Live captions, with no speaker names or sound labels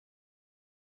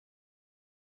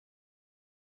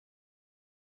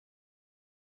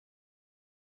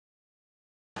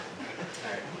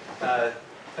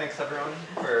Thanks everyone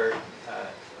for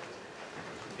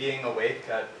being awake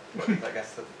at what is, I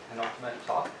guess, the penultimate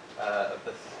talk of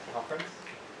this conference.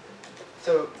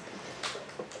 So,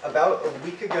 about a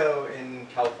week ago in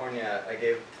California, I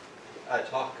gave a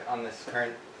talk on this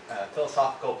current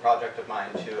philosophical project of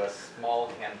mine to a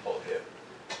small handful of you.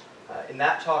 In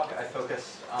that talk, I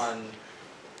focused on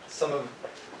some of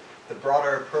the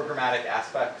broader programmatic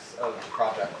aspects of the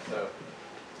project. So,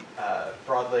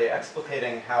 broadly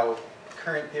explicating how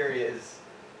current theory is,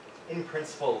 in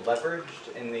principle,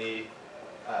 leveraged in the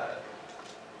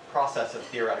process of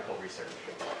theoretical research.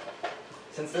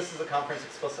 Since this is a conference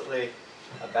explicitly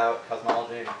about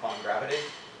cosmology and quantum gravity,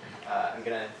 I'm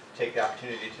going to take the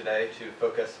opportunity today to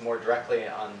focus more directly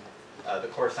on the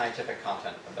core scientific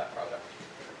content of that project.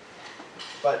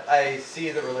 But I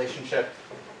see the relationship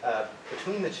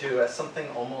between the two as something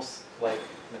almost like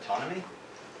metonymy.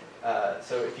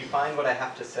 So if you find what I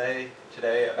have to say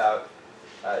today about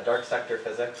dark sector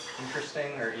physics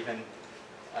interesting or even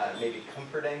maybe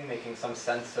comforting, making some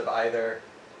sense of either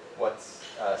what's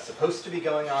supposed to be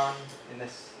going on in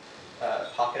this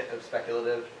pocket of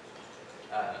speculative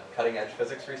cutting-edge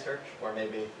physics research, or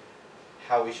maybe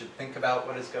how we should think about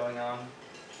what is going on,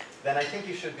 then I think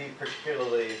you should be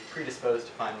particularly predisposed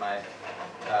to find my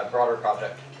broader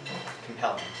project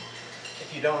compelling.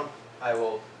 If you don't, I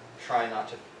will try not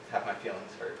to have my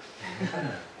feelings hurt.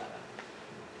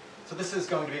 So this is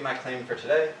going to be my claim for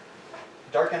today.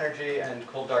 Dark energy and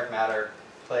cold dark matter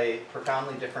play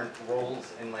profoundly different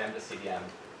roles in lambda CDM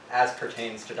as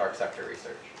pertains to dark sector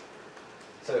research.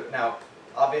 So now,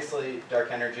 obviously,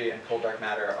 dark energy and cold dark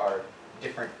matter are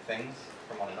different things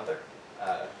from one another.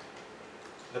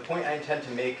 The point I intend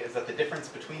to make is that the difference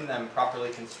between them, properly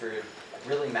construed,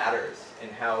 really matters in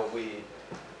how we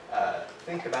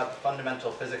think about the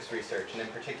fundamental physics research, and in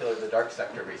particular the dark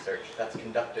sector research that's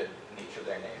conducted in each of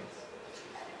their names.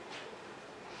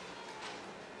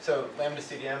 So lambda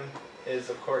CDM is,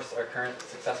 of course, our current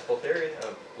successful theory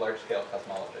of large-scale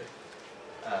cosmology.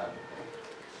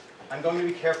 I'm going to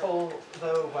be careful,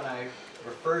 though, when I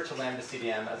refer to lambda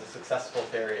CDM as a successful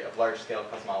theory of large-scale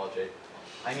cosmology.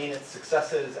 I mean its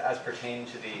successes as pertain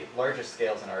to the largest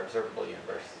scales in our observable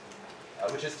universe,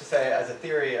 which is to say, as a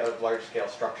theory of large-scale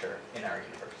structure in our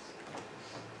universe.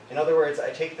 In other words,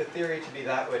 I take the theory to be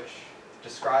that which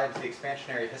describes the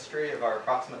expansionary history of our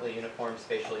approximately uniform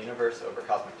spatial universe over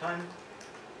cosmic time,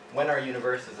 when our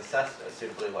universe is assessed as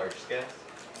suitably large scales,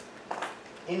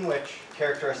 in which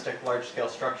characteristic large-scale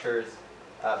structures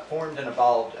formed and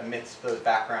evolved amidst those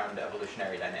background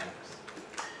evolutionary dynamics.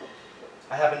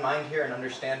 I have in mind here an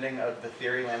understanding of the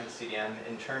theory lambda CDM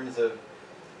in terms of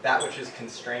that which is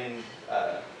constrained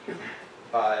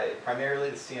by primarily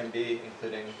the CMB,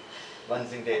 including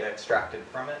lensing data extracted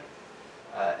from it,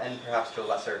 and perhaps to a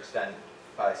lesser extent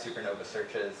by supernova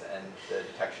searches and the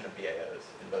detection of BAOs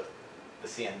in both the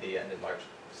CMB and in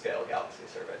large-scale galaxy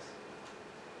surveys.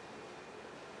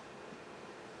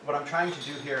 What I'm trying to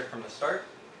do here from the start,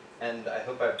 and I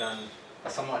hope I've done a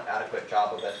somewhat adequate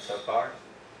job of it so far,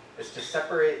 is to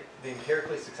separate the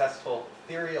empirically successful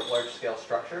theory of large-scale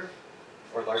structure,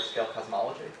 or large-scale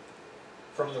cosmology,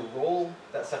 from the role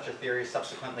that such a theory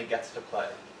subsequently gets to play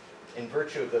in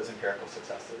virtue of those empirical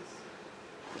successes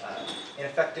in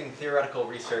affecting theoretical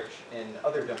research in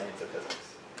other domains of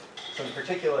physics. So in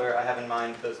particular, I have in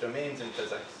mind those domains in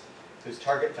physics whose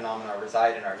target phenomena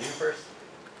reside in our universe,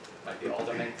 might be all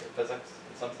domains of physics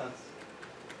in some sense,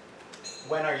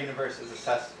 when our universe is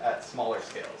assessed at smaller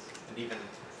scales, and even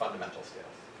fundamental scales.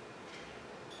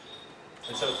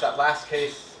 And so it's that last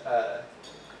case,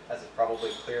 as is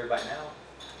probably clear by now,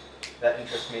 that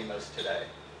interests me most today.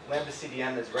 Lambda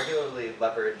CDM is regularly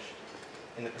leveraged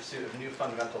in the pursuit of new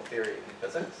fundamental theory in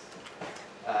physics.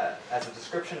 As a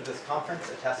description of this conference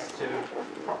attests to,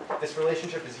 this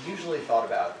relationship is usually thought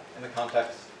about in the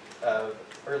context of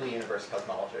early universe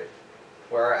cosmology,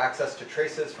 where our access to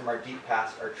traces from our deep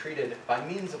past are treated by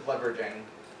means of leveraging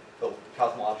the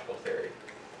cosmological theory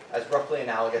as roughly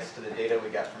analogous to the data we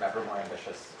get from ever more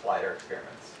ambitious collider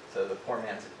experiments, so the poor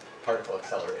man's particle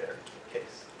accelerator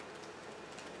case.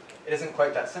 It isn't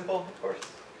quite that simple, of course,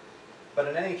 but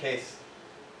in any case,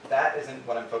 that isn't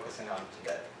what I'm focusing on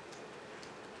today.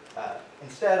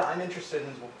 Instead, I'm interested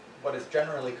in what is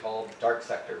generally called dark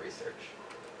sector research.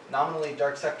 Nominally,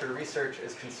 dark sector research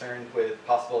is concerned with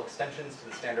possible extensions to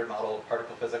the standard model of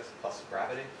particle physics plus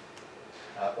gravity,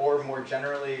 or more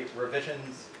generally,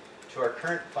 revisions to our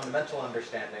current fundamental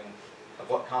understanding of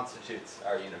what constitutes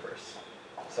our universe.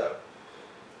 So,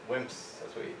 WIMPs,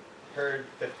 as we heard,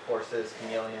 fifth forces,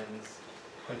 chameleons,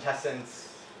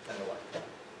 quintessence, and the like.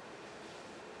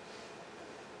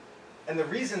 And the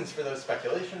reasons for those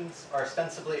speculations are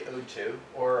ostensibly owed to,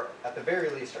 or at the very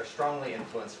least are strongly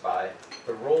influenced by,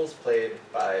 the roles played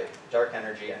by dark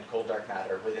energy and cold dark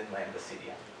matter within lambda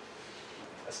CDM.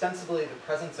 Ostensibly, the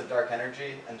presence of dark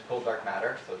energy and cold dark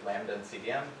matter, so lambda and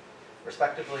CDM,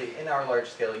 respectively in our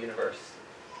large-scale universe,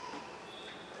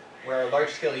 where a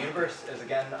large-scale universe is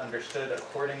again understood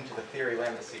according to the theory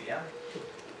lambda CDM,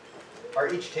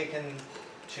 are each taken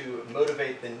to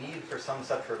motivate the need for some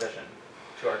such revision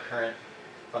to our current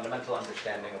fundamental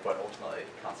understanding of what ultimately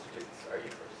constitutes our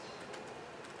universe.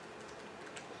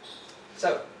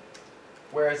 So,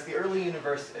 whereas the early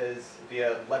universe is,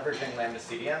 via leveraging lambda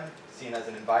CDM, seen as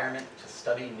an environment to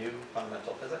study new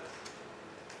fundamental physics,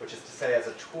 which is to say as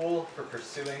a tool for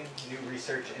pursuing new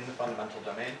research in the fundamental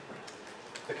domain,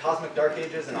 the cosmic dark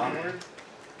ages and onward,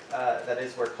 that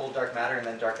is where cold dark matter and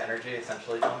then dark energy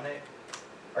essentially dominate,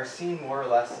 are seen more or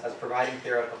less as providing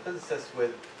theoretical physicists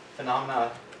with phenomena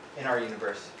in our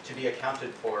universe to be accounted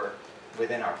for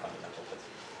within our fundamental physics.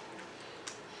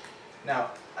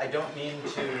 Now, I don't mean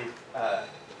to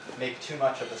make too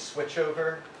much of a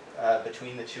switchover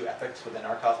between the two epochs within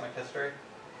our cosmic history.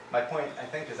 My point, I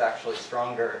think, is actually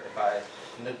stronger if I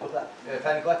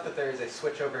neglect that there is a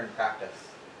switchover in practice.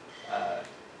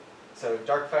 So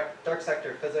dark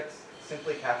sector physics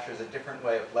simply captures a different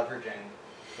way of leveraging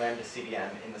lambda CDM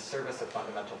in the service of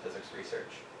fundamental physics research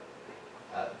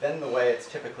than the way it's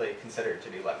typically considered to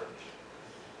be leveraged.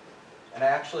 And I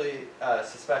actually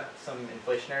suspect some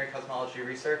inflationary cosmology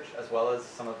research, as well as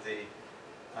some of the,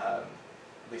 at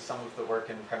least some of the work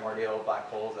in primordial black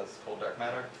holes as cold dark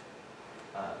matter,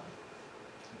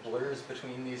 blurs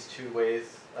between these two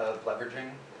ways of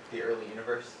leveraging the early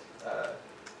universe,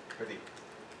 or the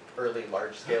early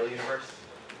large-scale universe.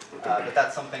 But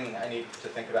that's something I need to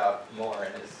think about more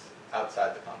and is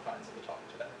outside the confines of the talk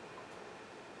today.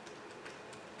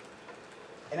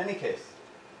 In any case,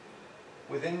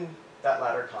 within that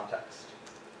latter context,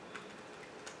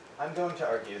 I'm going to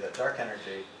argue that dark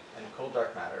energy and cold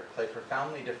dark matter play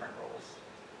profoundly different roles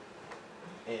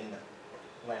in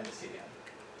lambda CDM,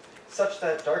 such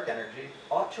that dark energy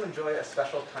ought to enjoy a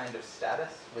special kind of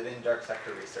status within dark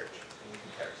sector research in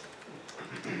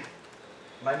comparison.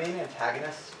 My main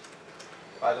antagonist,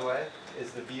 by the way,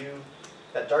 is the view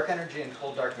that dark energy and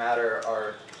cold dark matter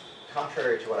are,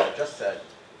 contrary to what I just said,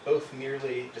 both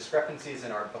merely discrepancies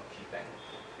in our bookkeeping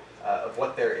of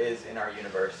what there is in our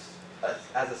universe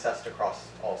as assessed across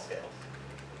all scales.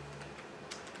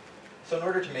 So in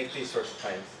order to make these sorts of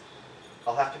claims,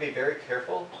 I'll have to be very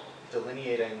careful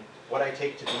delineating what I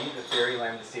take to be the theory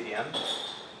lambda CDM,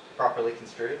 properly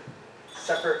construed,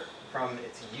 separate from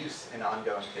its use in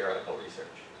ongoing theoretical research.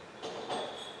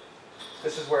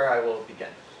 This is where I will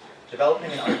begin, developing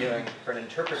and arguing for an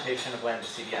interpretation of lambda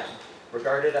CDM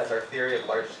regarded as our theory of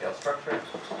large-scale structure,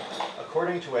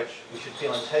 according to which we should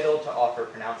feel entitled to offer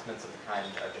pronouncements of the kind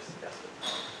I've just suggested.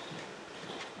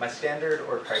 My standard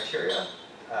or criteria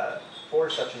for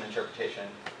such an interpretation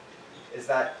is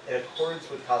that it accords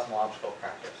with cosmological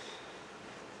practice.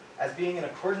 As being in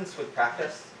accordance with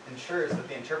practice ensures that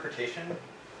the interpretation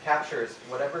captures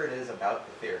whatever it is about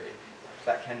the theory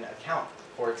that can account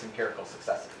for its empirical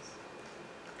successes.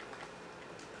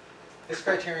 This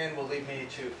criterion will lead me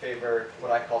to favor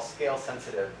what I call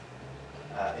scale-sensitive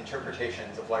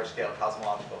interpretations of large-scale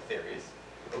cosmological theories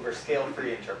over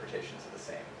scale-free interpretations of the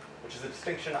same, which is a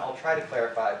distinction I'll try to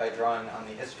clarify by drawing on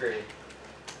the history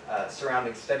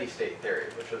surrounding steady-state theory,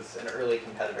 which was an early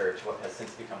competitor to what has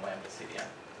since become lambda CDM.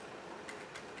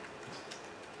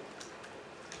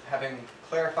 Having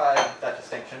clarified that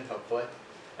distinction, hopefully,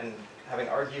 and having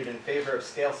argued in favor of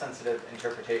scale-sensitive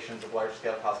interpretations of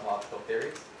large-scale cosmological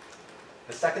theories,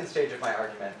 the second stage of my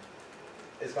argument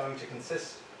is going to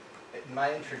consist in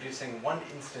my introducing one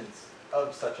instance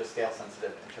of such a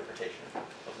scale-sensitive interpretation,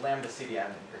 of lambda CDM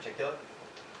in particular,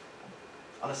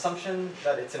 on assumption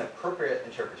that it's an appropriate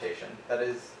interpretation, that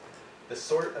is, the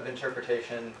sort of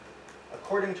interpretation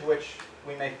according to which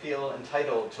we may feel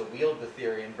entitled to wield the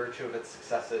theory in virtue of its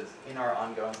successes in our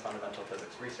ongoing fundamental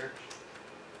physics research.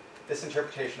 This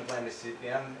interpretation of lambda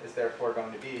CDM is therefore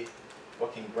going to be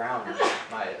what can ground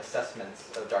my assessments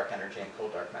of dark energy and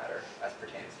cold dark matter as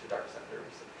pertains to dark sector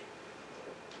research.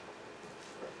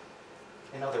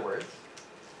 In other words,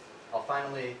 I'll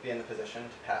finally be in the position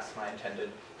to pass my intended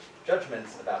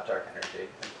judgments about dark energy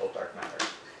and cold dark matter,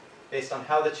 based on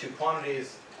how the two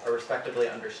quantities are respectively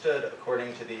understood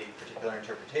according to the particular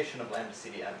interpretation of lambda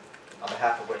CDM, on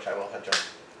behalf of which I will have just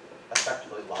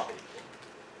effectively lobbied.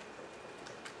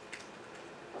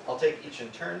 I'll take each in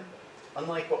turn,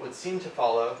 unlike what would seem to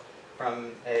follow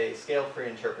from a scale-free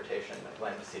interpretation of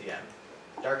lambda CDM,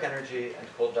 dark energy and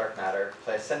cold dark matter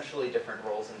play essentially different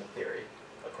roles in the theory,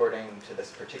 according to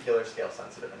this particular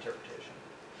scale-sensitive interpretation,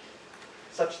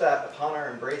 such that upon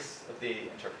our embrace of the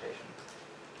interpretation,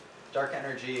 dark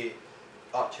energy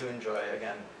ought to enjoy,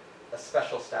 again, a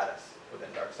special status within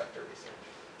dark sector research.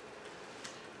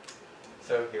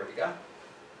 So here we go.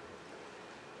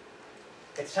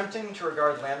 It's tempting to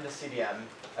regard lambda CDM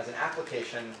as an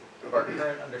application of our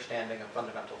current understanding of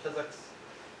fundamental physics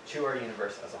to our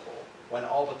universe as a whole, when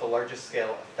all but the largest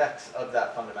scale effects of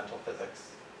that fundamental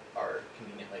physics are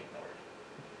conveniently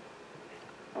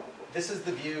ignored. This is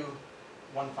the view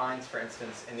one finds, for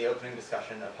instance, in the opening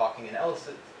discussion of Hawking and Ellis'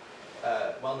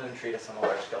 well-known treatise on the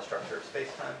large-scale structure of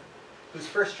space-time, whose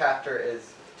first chapter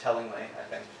is, tellingly, I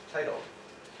think, titled,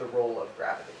 The Role of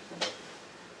Gravity.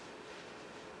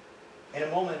 In a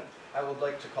moment, I would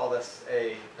like to call this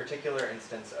a particular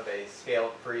instance of a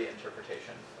scale-free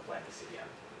interpretation of lambda CDM,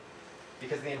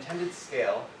 because the intended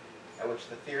scale at which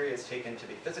the theory is taken to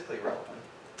be physically relevant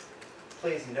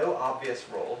plays no obvious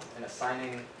role in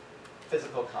assigning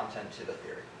physical content to the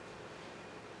theory.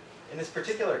 In this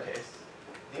particular case,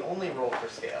 the only role for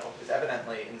scale is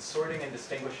evidently in sorting and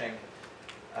distinguishing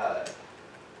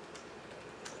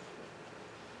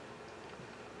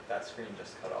that screen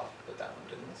just cut off, but that one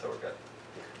didn't, so we're good.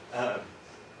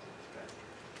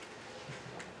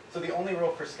 So the only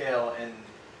role for scale in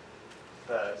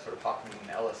the sort of Hawking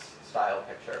and Ellis style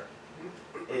picture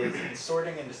is in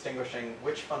sorting and distinguishing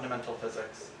which fundamental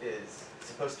physics is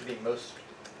supposed to be most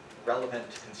relevant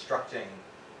to constructing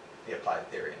the applied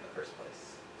theory in the first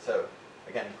place. So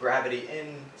again, gravity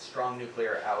in, strong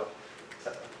nuclear out,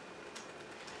 etc.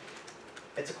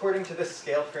 It's according to this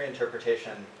scale-free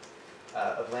interpretation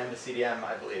of lambda CDM,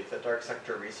 I believe, that dark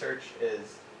sector research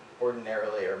is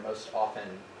ordinarily or most often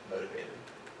motivated,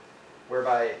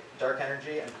 whereby dark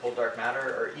energy and cold dark matter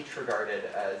are each regarded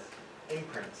as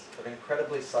imprints of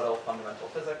incredibly subtle fundamental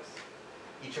physics,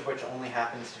 each of which only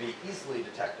happens to be easily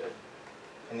detected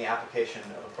in the application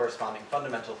of a corresponding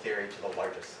fundamental theory to the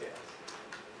largest scales.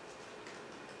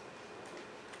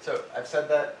 So I've said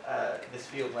that this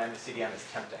view of lambda CDM is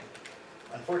tempting.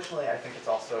 Unfortunately, I think it's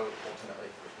also ultimately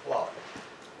flawed.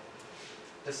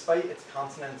 Despite its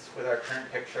consonance with our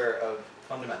current picture of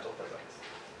fundamental physics,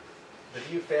 the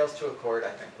view fails to accord,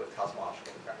 I think, with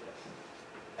cosmological practice.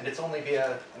 And it's only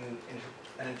via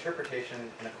an interpretation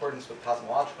in accordance with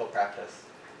cosmological practice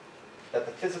that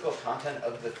the physical content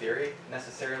of the theory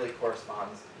necessarily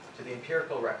corresponds to the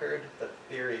empirical record that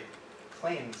the theory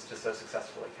claims to so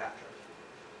successfully capture,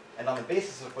 and on the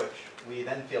basis of which we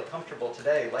then feel comfortable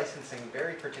today licensing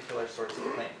very particular sorts of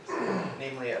claims,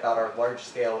 namely about our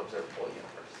large-scale observable universe.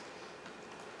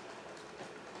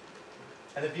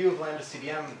 And the view of lambda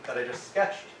CDM that I just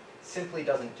sketched simply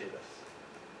doesn't do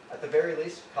this. At the very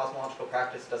least, cosmological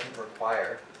practice doesn't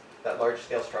require that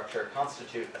large-scale structure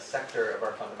constitute a sector of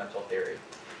our fundamental theory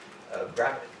of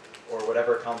gravity, or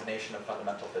whatever combination of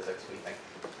fundamental physics we think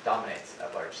dominates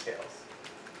at large scales.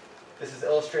 This is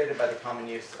illustrated by the common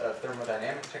use of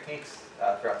thermodynamic techniques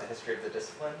throughout the history of the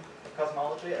discipline of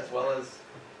cosmology, as well as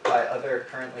by other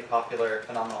currently popular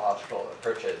phenomenological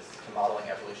approaches to modeling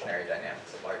evolutionary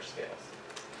dynamics at large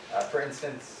scales. For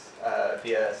instance,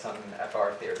 via some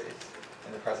FR theories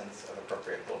in the presence of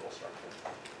appropriate global structure.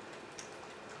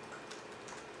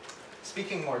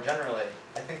 Speaking more generally,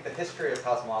 I think the history of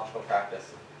cosmological practice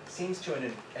seems to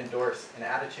endorse an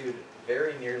attitude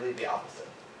very nearly the opposite,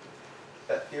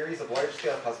 that theories of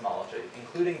large-scale cosmology,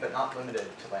 including but not limited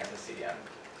to lambda CDM,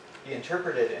 be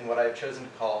interpreted in what I have chosen to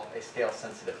call a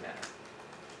scale-sensitive manner,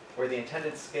 where the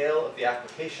intended scale of the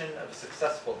application of a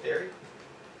successful theory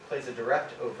plays a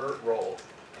direct, overt role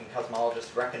in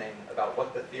cosmologists' reckoning about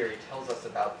what the theory tells us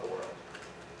about the world,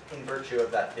 in virtue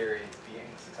of that theory being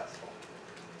successful.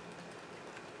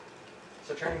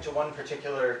 So turning to one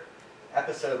particular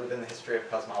episode within the history of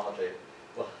cosmology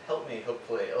will help me,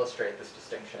 hopefully, illustrate this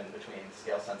distinction between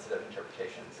scale-sensitive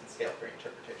interpretations and scale-free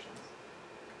interpretations,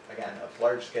 again, of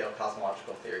large-scale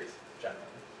cosmological theories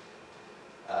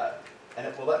generally. And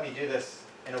it will let me do this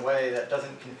in a way that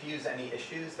doesn't confuse any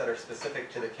issues that are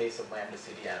specific to the case of lambda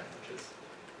CDM, which is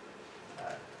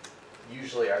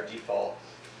usually our default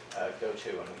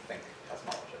go-to when we think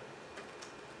cosmology.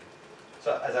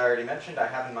 So as I already mentioned, I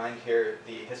have in mind here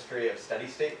the history of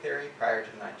steady-state theory prior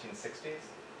to the 1960s,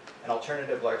 an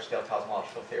alternative large-scale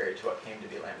cosmological theory to what came to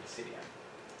be lambda CDM.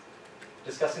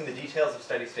 Discussing the details of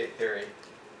steady-state theory,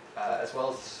 as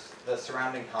well as the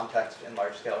surrounding context in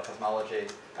large-scale cosmology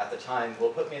at the time, will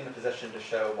put me in the position to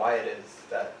show why it is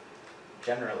that,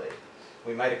 generally,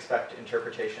 we might expect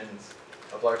interpretations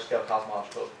of large-scale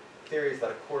cosmological theories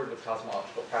that accord with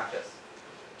cosmological practice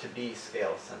to be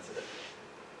scale-sensitive.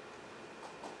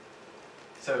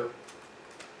 So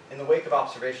in the wake of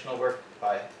observational work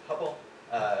by Hubble,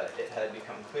 it had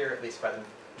become clear, at least by the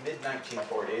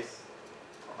mid-1940s,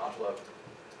 modulo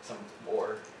some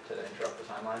war to interrupt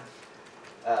the timeline,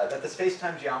 that the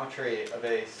space-time geometry of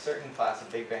a certain class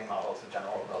of Big Bang models of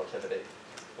general relativity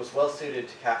was well suited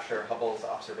to capture Hubble's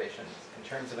observations in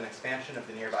terms of an expansion of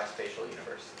the nearby spatial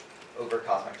universe over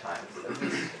cosmic times, at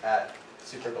least at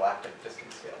supergalactic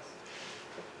distance scales.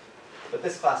 But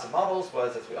this class of models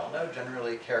was, as we all know,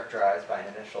 generally characterized by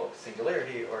an initial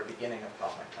singularity or beginning of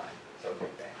cosmic time, so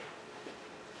Big Bang,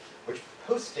 which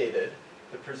postdated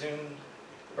the presumed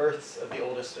births of the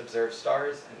oldest observed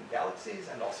stars and galaxies,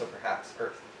 and also perhaps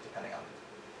Earth, depending on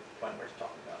when we're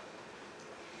talking about.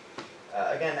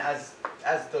 Again,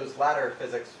 as those latter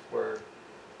physics were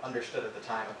understood at the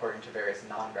time according to various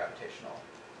non-gravitational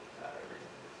reasons.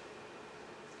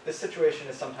 This situation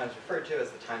is sometimes referred to as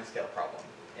the timescale problem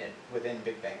within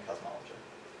Big Bang cosmology.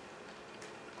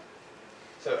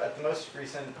 So at the most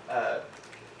recent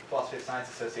Philosophy of Science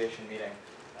Association meeting,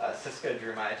 Siska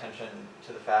drew my attention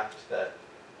to the fact that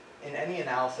in any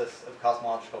analysis of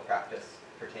cosmological practice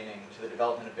pertaining to the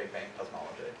development of Big Bang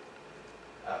cosmology,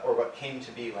 or what came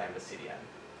to be lambda CDM,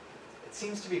 it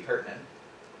seems to be pertinent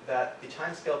that the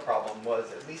timescale problem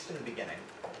was, at least in the beginning,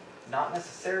 not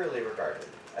necessarily regarded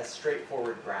as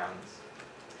straightforward grounds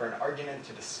for an argument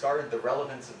to discard the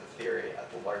relevance of the theory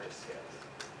at the largest scales.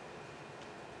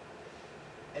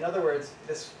 In other words,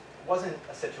 this wasn't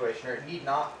a situation, or it need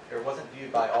not, or wasn't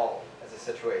viewed by all as a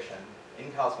situation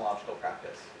in cosmological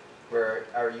practice where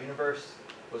our universe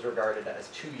was regarded as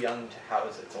too young to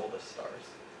house its oldest stars.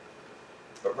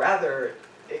 But rather,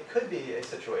 it could be a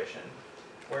situation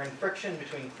wherein friction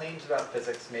between claims about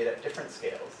physics made at different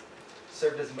scales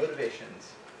served as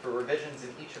motivations for revisions in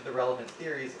each of the relevant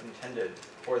theories intended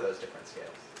for those different scales.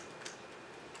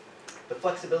 The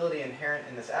flexibility inherent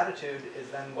in this attitude is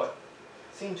then what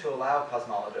seemed to allow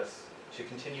cosmologists to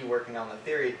continue working on the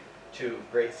theory to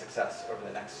great success over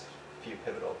the next few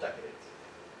pivotal decades.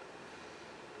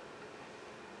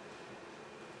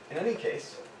 In any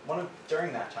case,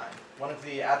 during that time, one of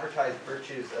the advertised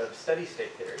virtues of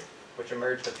steady-state theory, which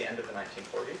emerged at the end of the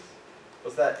 1940s,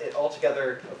 was that it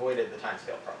altogether avoided the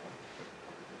timescale problem.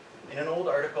 In an old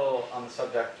article on the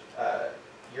subject,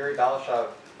 Yuri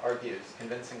Balashov argues,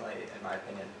 convincingly in my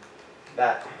opinion,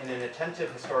 that in an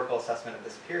attentive historical assessment of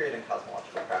this period in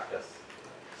cosmological practice,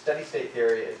 steady-state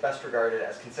theory is best regarded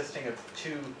as consisting of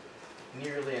two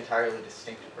nearly entirely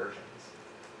distinct versions,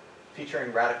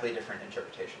 featuring radically different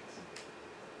interpretations.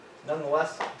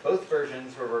 Nonetheless, both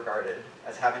versions were regarded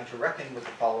as having to reckon with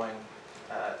the following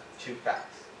two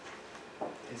facts.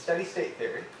 In steady-state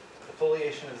theory, the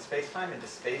foliation of the space-time into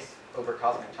space over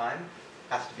cosmic time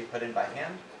has to be put in by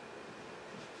hand,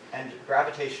 and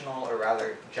gravitational, or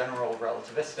rather general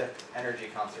relativistic, energy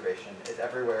conservation is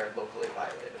everywhere locally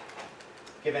violated,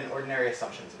 given ordinary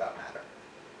assumptions about matter.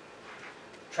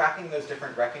 Tracking those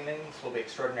different reckonings will be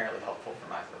extraordinarily helpful for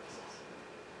my purposes.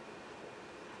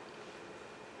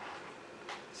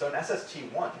 So in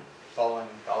SST1, following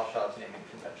Balashov's naming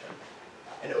convention,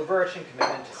 an overarching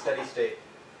commitment to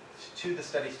the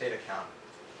steady-state account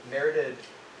merited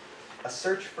a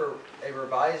search for a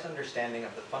revised understanding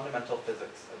of the fundamental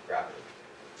physics of gravity.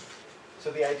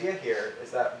 So the idea here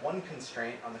is that one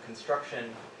constraint on the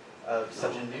construction of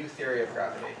such a new theory of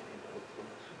gravity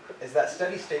is that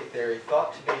steady-state theory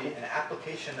thought to be an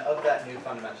application of that new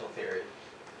fundamental theory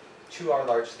to our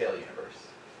large-scale universe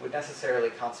would necessarily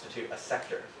constitute a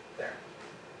sector there.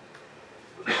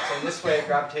 So in this way,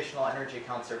 gravitational energy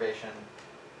conservation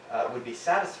would be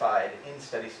satisfied in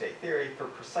steady-state theory for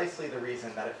precisely the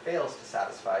reason that it fails to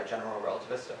satisfy general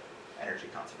relativistic energy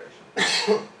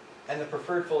conservation. And the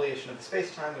preferred foliation of the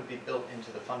space-time would be built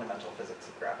into the fundamental physics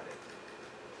of gravity.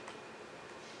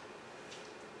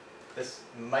 This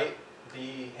might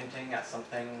be hinting at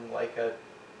something like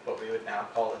what we would now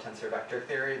call a tensor vector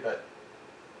theory, but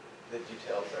the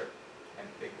details are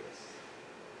ambiguous.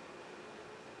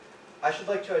 I should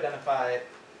like to identify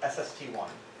SST1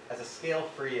 as a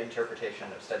scale-free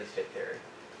interpretation of steady-state theory,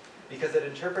 because it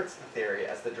interprets the theory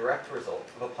as the direct result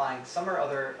of applying some or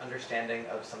other understanding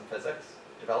of some physics,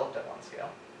 developed at one scale,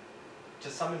 to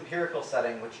some empirical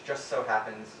setting which just so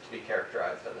happens to be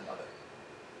characterized at another.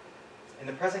 In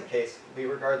the present case, we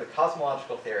regard the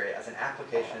cosmological theory as an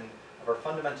application of our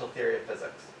fundamental theory of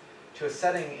physics to a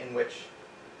setting in which,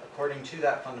 according to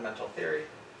that fundamental theory,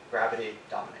 gravity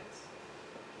dominates.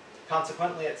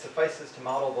 Consequently, it suffices to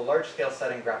model the large-scale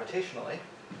setting gravitationally,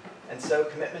 and so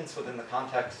commitments within the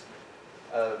context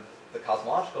of the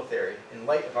cosmological theory, in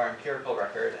light of our empirical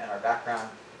record and our background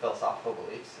philosophical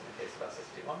beliefs, in the case of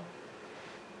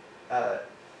SST1,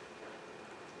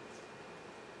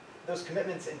 those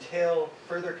commitments entail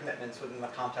further commitments within the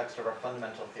context of our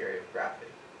fundamental theory of gravity,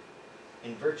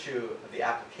 in virtue of the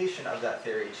application of that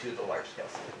theory to the large-scale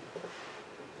scale.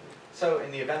 So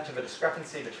in the event of a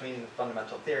discrepancy between the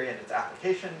fundamental theory and its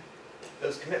application,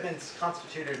 those commitments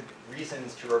constituted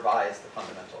reasons to revise the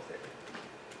fundamental theory.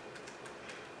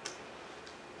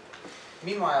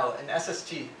 Meanwhile, in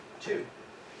SST2,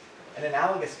 an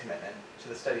analogous commitment to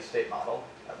the steady-state model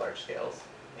at large scales,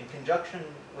 in conjunction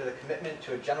with a commitment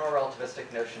to a general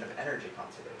relativistic notion of energy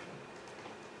conservation,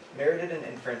 merited an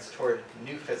inference toward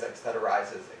new physics that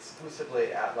arises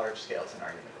exclusively at large scales in our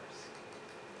universe.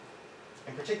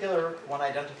 In particular, one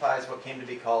identifies what came to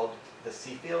be called the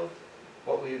C field,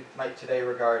 what we might today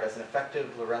regard as an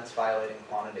effective Lorentz-violating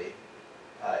quantity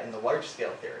in the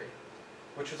large-scale theory,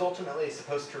 which was ultimately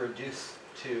supposed to reduce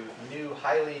to new,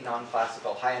 highly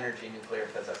non-classical, high-energy nuclear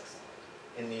physics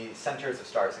in the centers of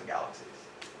stars and galaxies.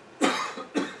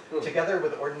 Together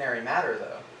with ordinary matter,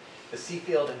 though, the C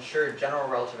field ensured general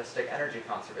relativistic energy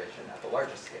conservation at the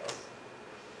largest scales,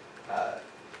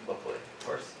 locally, of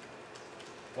course,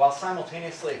 while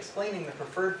simultaneously explaining the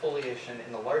preferred foliation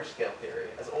in the large-scale theory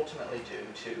as ultimately due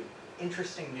to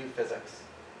interesting new physics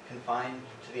confined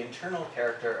to the internal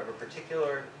character of a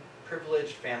particular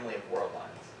privileged family of world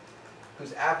lines,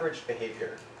 whose average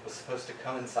behavior was supposed to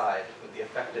coincide with the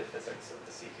effective physics of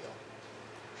the C field.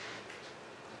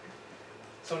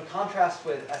 So in contrast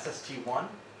with SST1,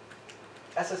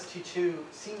 SST2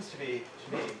 seems to be,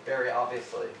 to me, very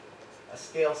obviously, a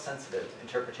scale-sensitive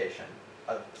interpretation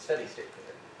of steady-state theory.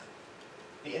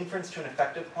 The inference to an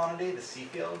effective quantity, the C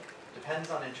field, depends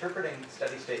on interpreting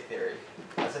steady-state theory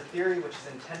as a theory which is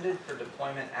intended for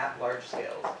deployment at large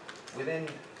scales within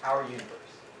our universe.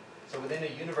 So within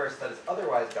a universe that is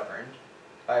otherwise governed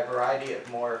by a variety of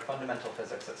more fundamental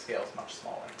physics at scales much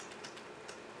smaller.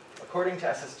 According to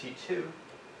SST2,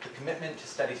 the commitment to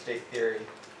steady-state theory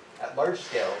at large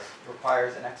scales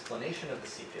requires an explanation of the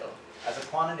C field as a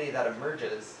quantity that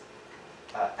emerges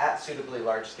at suitably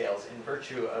large scales in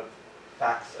virtue of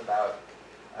facts about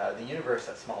the universe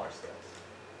at smaller scales.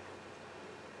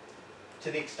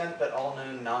 To the extent that all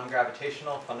known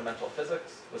non-gravitational fundamental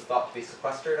physics was thought to be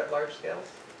sequestered at large scales,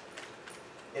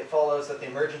 it follows that the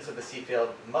emergence of the C field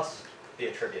must be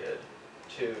attributed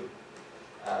to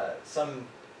some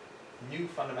new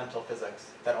fundamental physics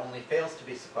that only fails to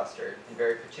be sequestered in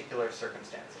very particular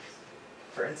circumstances.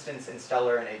 For instance, in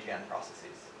stellar and AGN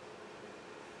processes,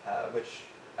 which,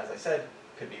 as I said,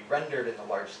 could be rendered in the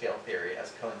large-scale theory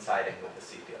as coinciding with the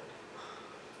C field.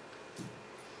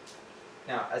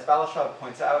 Now, as Balashov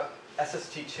points out,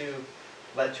 SST2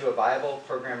 led to a viable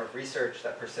program of research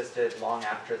that persisted long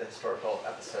after the historical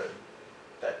episode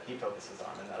that he focuses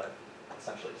on and that I've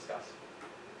essentially discussed.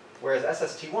 Whereas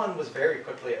SST1 was very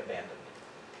quickly abandoned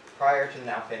prior to the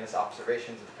now famous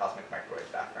observations of the cosmic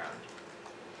microwave background.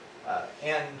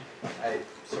 And I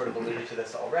sort of alluded to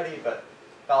this already, but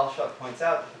Balashov points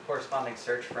out that the corresponding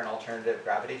search for an alternative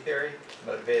gravity theory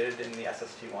motivated in the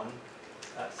SST1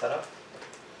 setup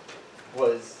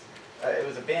was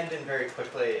abandoned very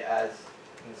quickly as,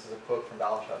 and this is a quote from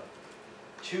Balashov,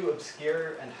 too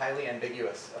obscure and highly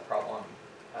ambiguous a problem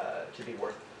to be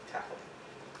worth tackling.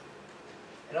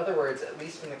 In other words, at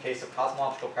least in the case of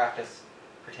cosmological practice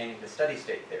pertaining to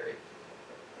steady-state theory,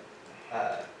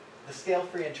 the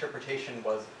scale-free interpretation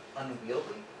was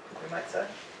unwieldy, we might say,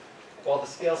 while the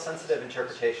scale-sensitive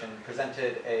interpretation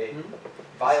presented a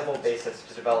viable basis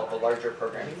to develop a larger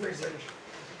program of research,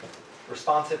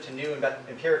 responsive to new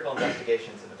empirical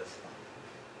investigations in the discipline.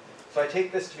 So I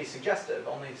take this to be suggestive,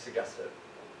 only suggestive,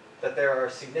 that there are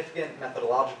significant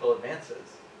methodological advantages,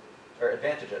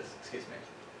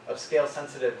 of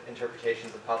scale-sensitive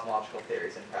interpretations of cosmological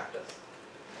theories in practice,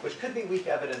 which could be weak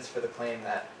evidence for the claim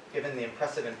that, given the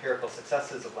impressive empirical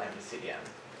successes of lambda CDM,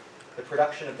 the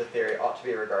production of the theory ought to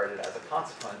be regarded as a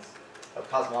consequence of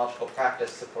cosmological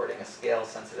practice supporting a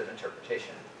scale-sensitive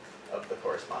interpretation of the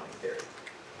corresponding theory,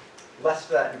 lest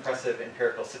that impressive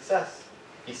empirical success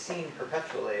be seen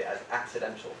perpetually as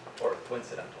accidental or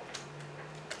coincidental.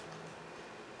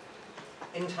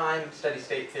 In time,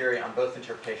 steady-state theory on both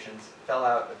interpretations fell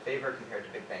out of favor compared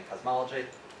to Big Bang cosmology.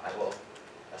 I will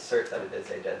assert that it is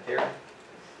a dead theory.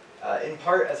 In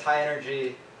part as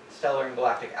high-energy stellar and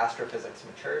galactic astrophysics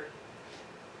matured,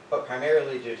 but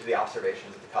primarily due to the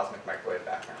observations of the cosmic microwave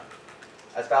background.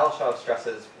 As Balashov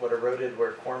stresses, what eroded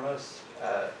were foremost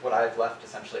what I've left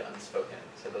essentially unspoken,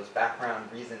 so those background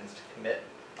reasons to commit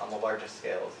on the largest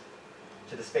scales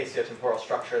to the spatiotemporal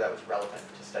structure that was relevant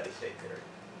to steady-state theory,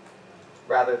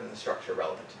 rather than the structure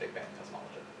relevant to Big Bang cosmology.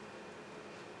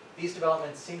 These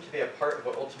developments seem to be a part of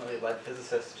what ultimately led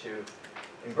physicists to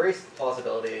embrace the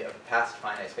plausibility of a past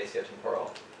finite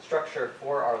spatiotemporal structure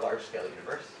for our large-scale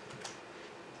universe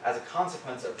as a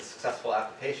consequence of the successful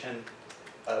application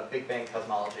of Big Bang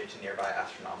cosmology to nearby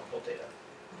astronomical data.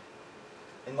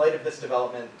 In light of this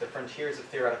development, the frontiers of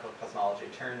theoretical cosmology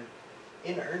turned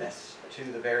in earnest to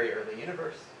the very early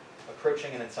universe,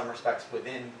 approaching and in some respects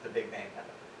within the Big Bang epoch.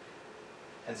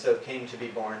 And so came to be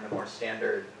born the more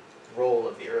standard role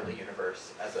of the early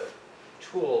universe as a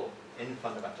tool in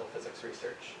fundamental physics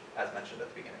research, as mentioned at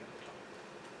the beginning of the talk.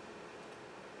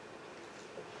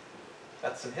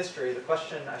 That's some history. The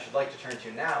question I should like to turn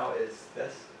to now is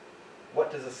this: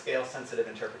 what does a scale-sensitive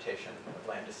interpretation of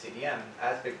lambda CDM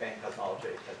as Big Bang cosmology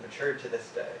has matured to this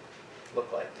day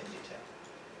look like in detail?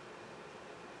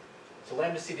 So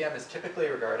lambda CDM is typically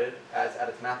regarded as, at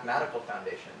its mathematical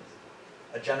foundations,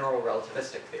 a general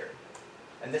relativistic theory.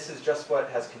 And this is just what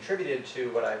has contributed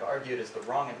to what I've argued is the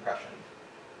wrong impression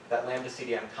that lambda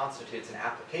CDM constitutes an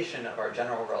application of our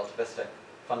general relativistic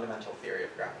fundamental theory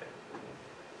of gravity.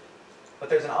 But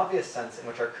there's an obvious sense in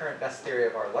which our current best theory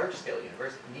of our large-scale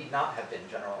universe need not have been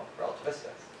general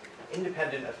relativistic,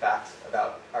 independent of facts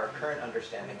about our current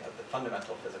understanding of the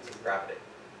fundamental physics of gravity.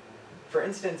 For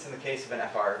instance, in the case of an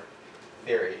FR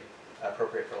theory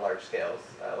appropriate for large scales,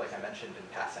 like I mentioned in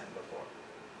passing before.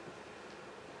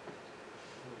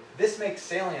 This makes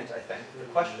salient, I think, the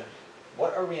question: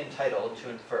 what are we entitled to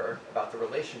infer about the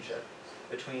relationship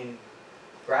between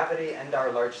gravity and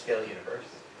our large-scale universe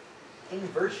in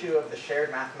virtue of the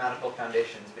shared mathematical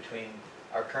foundations between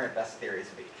our current best theories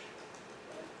of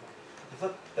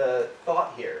each? The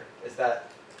thought here is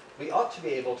that we ought to be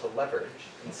able to leverage,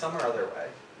 in some or other way,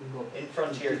 in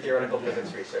frontier theoretical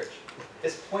physics research,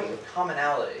 this point of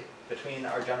commonality between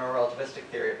our general relativistic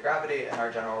theory of gravity and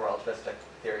our general relativistic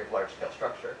theory of large-scale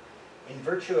structure, in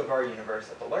virtue of our universe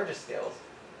at the largest scales,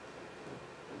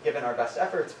 given our best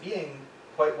efforts being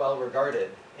quite well regarded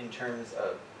in terms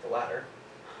of the latter,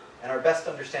 and our best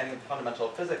understanding of fundamental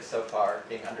physics so far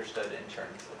being understood in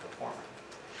terms of the former.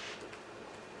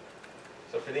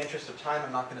 So for the interest of time,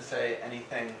 I'm not going to say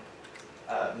anything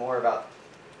more about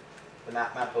the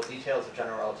mathematical details of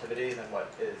general relativity than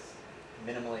what is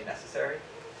minimally necessary.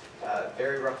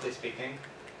 Very roughly speaking,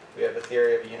 we have a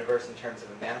theory of a universe in terms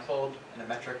of a manifold and a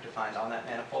metric defined on that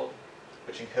manifold,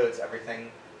 which encodes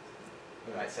everything,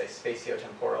 we might say,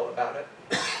 spatiotemporal about it.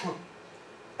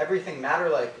 Everything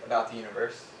matter-like about the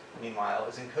universe, meanwhile,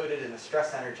 is encoded in the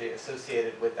stress energy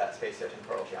associated with that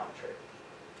spatiotemporal geometry,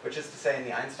 which is to say in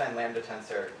the Einstein lambda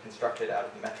tensor constructed out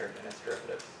of the metric and its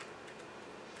derivatives.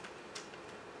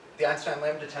 The Einstein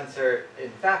lambda tensor,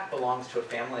 in fact, belongs to a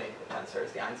family of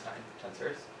tensors, the Einstein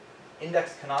tensors,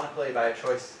 indexed canonically by a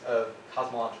choice of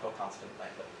cosmological constant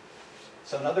lambda.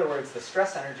 So in other words, the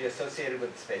stress energy associated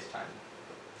with the spacetime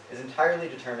is entirely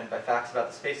determined by facts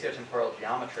about the spatiotemporal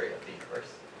geometry of the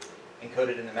universe,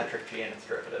 encoded in the metric G and its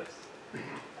derivatives,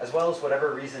 as well as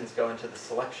whatever reasons go into the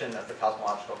selection of the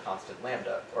cosmological constant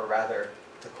lambda, or rather,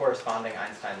 the corresponding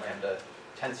Einstein lambda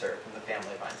tensor from the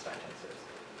family of Einstein tensors.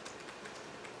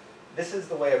 This is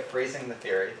the way of phrasing the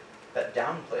theory that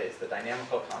downplays the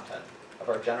dynamical content of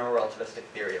our general relativistic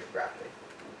theory of gravity.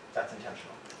 That's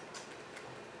intentional.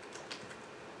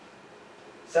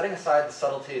 Setting aside the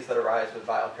subtleties that arise with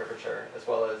Weyl curvature, as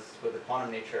well as with the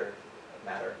quantum nature of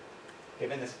matter,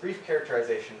 given this brief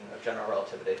characterization of general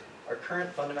relativity, our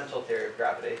current fundamental theory of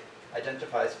gravity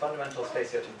identifies fundamental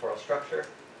spatiotemporal structure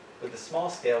with the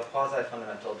small-scale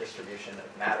quasi-fundamental distribution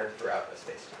of matter throughout a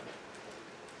spacetime.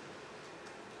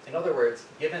 In other words,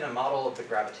 given a model of the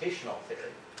gravitational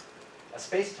theory, a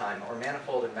spacetime or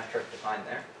manifold and metric defined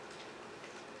there,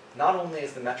 not only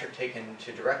is the metric taken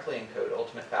to directly encode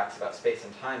ultimate facts about space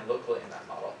and time locally in that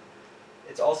model,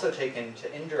 it's also taken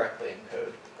to indirectly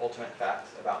encode ultimate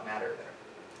facts about matter there,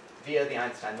 via the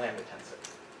Einstein lambda tensor.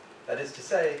 That is to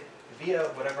say, via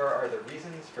whatever are the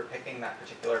reasons for picking that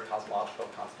particular cosmological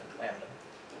constant lambda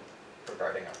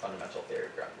regarding our fundamental theory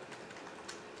of gravity.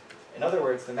 In other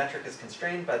words, the metric is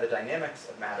constrained by the dynamics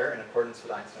of matter in accordance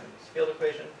with Einstein's field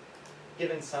equation,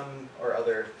 given some or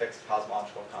other fixed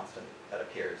cosmological constant that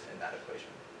appears in that equation.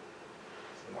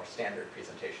 It's the more standard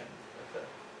presentation of the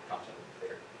content of the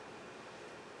theory.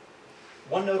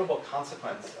 One notable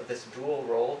consequence of this dual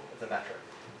role of the metric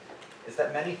is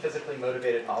that many physically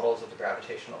motivated models of the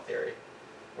gravitational theory,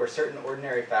 where certain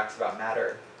ordinary facts about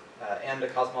matter and a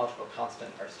cosmological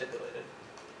constant are stipulated,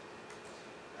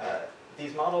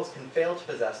 these models can fail to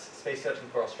possess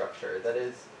spatiotemporal structure that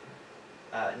is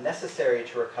necessary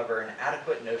to recover an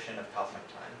adequate notion of cosmic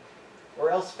time, or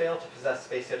else fail to possess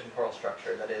spatiotemporal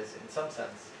structure that is, in some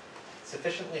sense,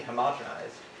 sufficiently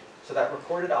homogenized so that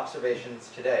recorded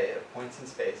observations today of points in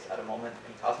space at a moment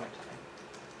in cosmic time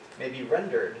may be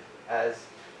rendered as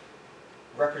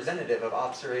representative of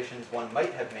observations one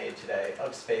might have made today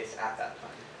of space at that time,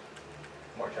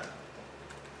 more generally.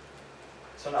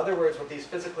 So in other words, what these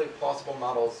physically plausible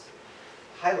models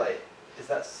highlight is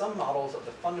that some models of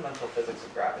the fundamental physics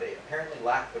of gravity apparently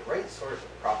lack the right sort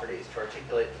of properties to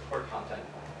articulate the core content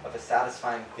of a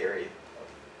satisfying theory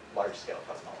of large-scale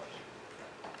cosmology.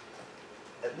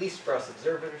 At least for us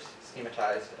observers,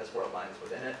 schematized as world lines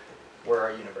within it, were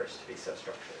our universe to be so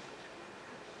structured.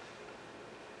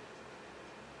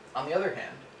 On the other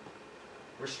hand,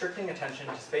 restricting attention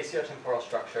to spatiotemporal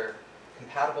structure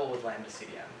compatible with lambda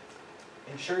CDM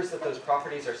ensures that those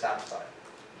properties are satisfied.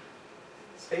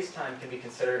 Space-time can be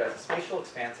considered as a spatial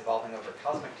expanse evolving over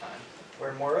cosmic time,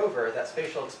 where moreover, that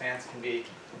spatial expanse can be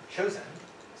chosen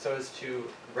so as to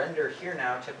render here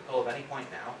now typical of any point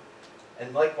now,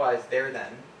 and likewise there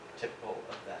then typical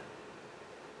of then.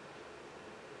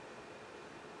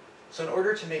 So in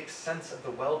order to make sense of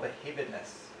the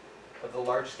well-behavedness of the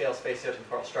large-scale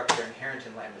spatiotemporal structure inherent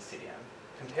in lambda CDM,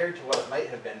 compared to what it might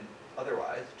have been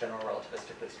otherwise, general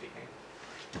relativistically speaking,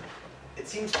 it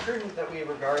seems prudent that we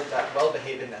regard that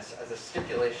well-behavedness as a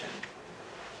stipulation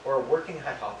or a working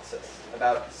hypothesis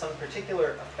about some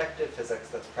particular effective physics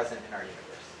that's present in our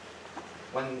universe,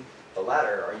 when the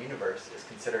latter, our universe, is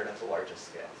considered at the largest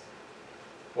scales.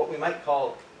 What we might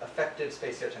call effective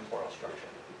spatiotemporal structure.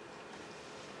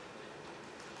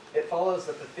 It follows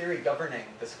that the theory governing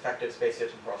this effective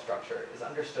spatiotemporal structure is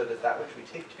understood as that which we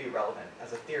take to be relevant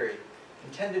as a theory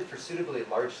intended for suitably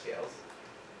large scales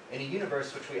in a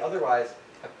universe which we otherwise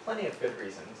have plenty of good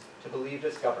reasons to believe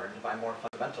is governed by more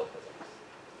fundamental physics,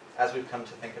 as we've come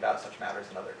to think about such matters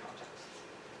in other contexts.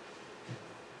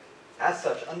 As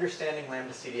such, understanding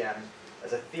lambda CDM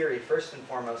as a theory first and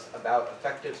foremost about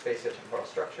effective spatiotemporal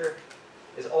structure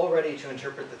is already to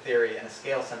interpret the theory in a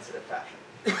scale-sensitive fashion.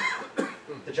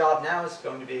 The job now is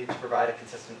going to be to provide a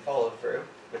consistent follow-through,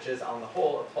 which is, on the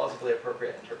whole, a plausibly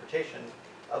appropriate interpretation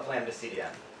of lambda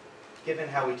CDM, given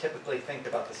how we typically think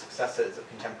about the successes of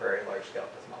contemporary large-scale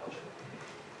cosmology.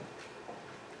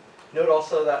 Note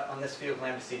also that on this view of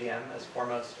lambda CDM as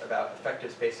foremost about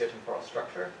effective spatiotemporal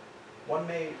structure, one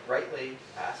may rightly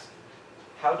ask,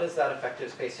 how does that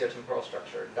effective spatiotemporal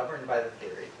structure, governed by the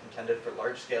theory intended for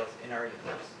large scales in our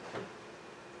universe,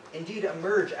 indeed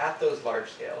emerge at those large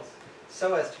scales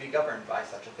so as to be governed by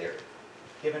such a theory,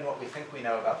 given what we think we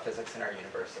know about physics in our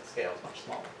universe at scales much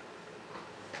smaller?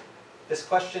 This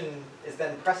question is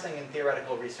then pressing in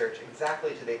theoretical research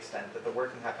exactly to the extent that the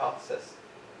working hypothesis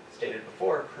stated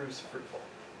before proves fruitful.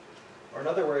 Or in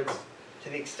other words, to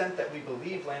the extent that we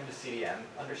believe lambda CDM,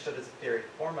 understood as a theory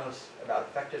foremost about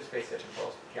effective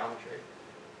spatiotemporal geometry,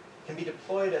 can be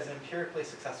deployed as an empirically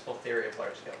successful theory of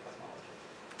large-scale cosmology.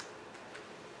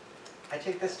 I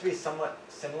take this to be somewhat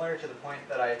similar to the point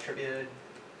that I attributed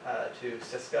to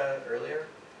Siska earlier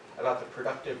about the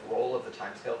productive role of the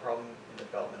timescale problem in the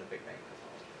development of Big Bang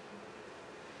cosmology.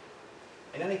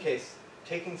 In any case,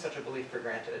 taking such a belief for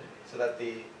granted, so that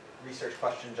the research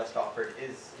question just offered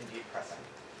is indeed pressing,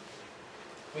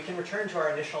 we can return to our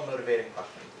initial motivating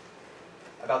question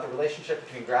about the relationship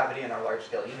between gravity and our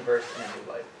large-scale universe in a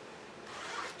new light.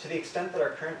 To the extent that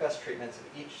our current best treatments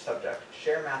of each subject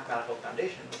share mathematical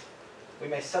foundations, we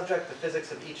may subject the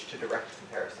physics of each to direct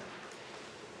comparison.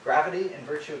 Gravity, in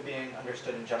virtue of being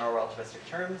understood in general relativistic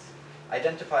terms,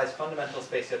 identifies fundamental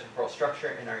spatiotemporal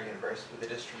structure in our universe with the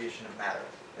distribution of matter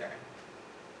therein.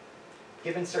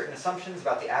 Given certain assumptions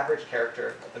about the average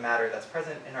character of the matter that's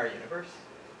present in our universe,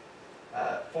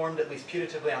 formed at least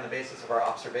putatively on the basis of our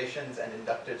observations and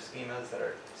inductive schemas that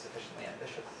are sufficiently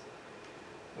ambitious,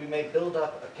 we may build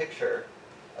up a picture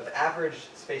of average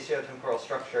spatiotemporal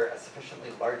structure at sufficiently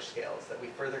large scales that we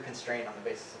further constrain on the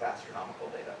basis of astronomical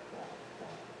data.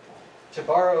 To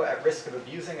borrow, at risk of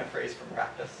abusing a phrase from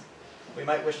practice, we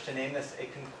might wish to name this a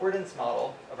concordance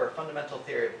model of our fundamental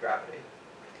theory of gravity,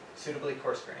 suitably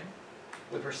coarse-grained,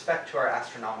 with respect to our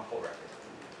astronomical record.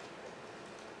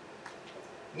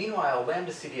 Meanwhile,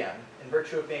 lambda CDM, in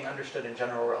virtue of being understood in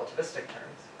general relativistic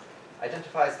terms,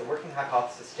 identifies the working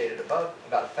hypothesis stated above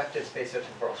about effective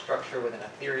spatiotemporal structure within a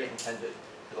theory intended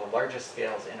for the largest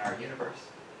scales in our universe,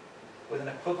 with an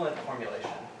equivalent formulation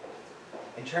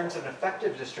in terms of an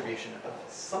effective distribution of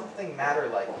something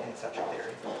matter-like in such a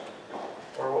theory,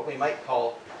 or what we might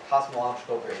call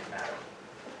cosmological grade matter.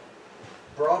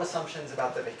 Broad assumptions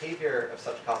about the behavior of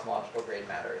such cosmological grade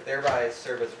matter thereby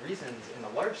serve as reasons in the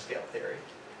large-scale theory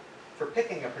for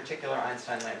picking a particular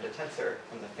Einstein lambda tensor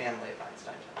from the family of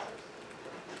Einstein tensors.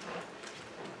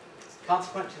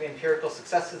 Consequent to the empirical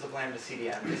successes of lambda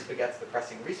CDM, this begets the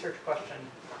pressing research question: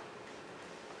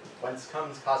 whence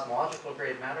comes cosmological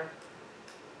grade matter?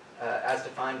 as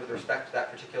defined with respect to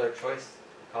that particular choice,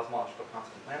 cosmological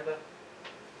constant lambda,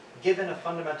 given a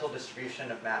fundamental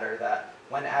distribution of matter that,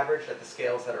 when averaged at the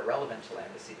scales that are relevant to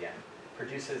lambda CDM,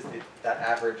 produces that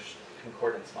average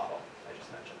concordance model I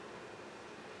just mentioned.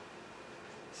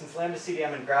 Since lambda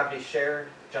CDM and gravity share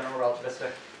general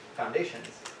relativistic foundations,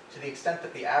 to the extent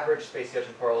that the average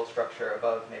spatiotemporal structure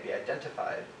above may be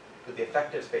identified with the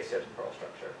effective spatiotemporal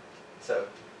structure, so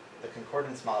the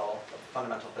concordance model of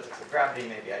fundamental physics of gravity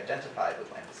may be identified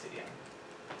with lambda CDM.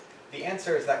 The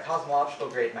answer is that cosmological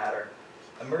grade matter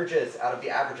emerges out of the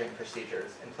averaging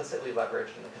procedures implicitly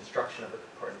leveraged in the construction of the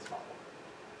concordance model,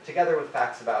 together with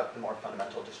facts about the more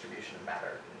fundamental distribution of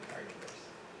matter in our universe.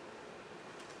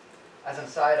 As an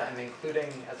aside, I'm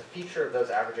including as a feature of those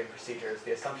averaging procedures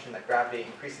the assumption that gravity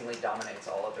increasingly dominates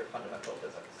all other fundamental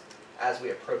physics as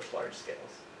we approach large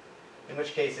scales, in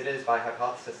which case it is, by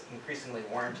hypothesis, increasingly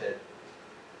warranted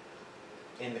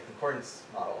in the concordance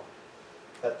model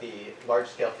that the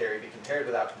large-scale theory be compared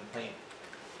without complaint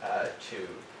to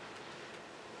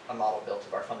a model built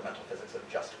of our fundamental physics of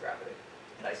just gravity,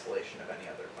 in isolation of any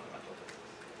other fundamental physics.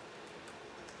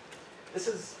 This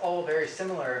is all very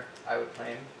similar, I would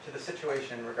claim, to the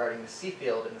situation regarding the C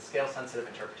field in the scale-sensitive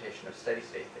interpretation of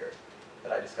steady-state theory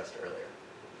that I discussed earlier.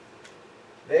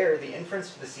 There, the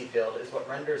inference to the C field is what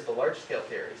renders the large-scale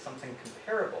theory something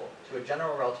comparable to a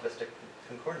general relativistic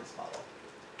concordance model,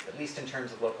 at least in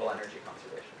terms of local energy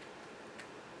conservation.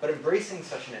 But embracing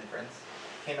such an inference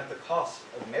came at the cost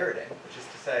of meriting, which is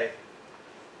to say,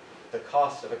 the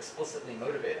cost of explicitly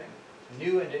motivating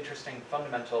new and interesting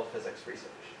fundamental physics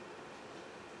research.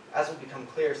 As will become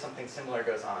clear, something similar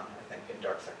goes on, I think, in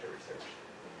dark sector research.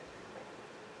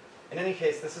 In any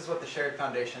case, this is what the shared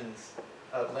foundations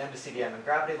of lambda CDM and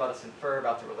gravity let us infer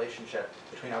about the relationship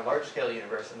between our large-scale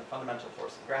universe and the fundamental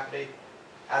force of gravity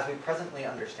as we presently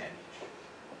understand each.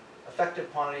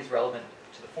 Effective quantities relevant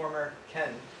to the former can,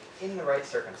 in the right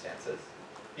circumstances,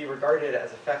 be regarded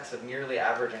as effects of merely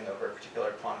averaging over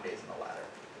particular quantities in the latter,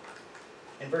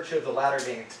 in virtue of the latter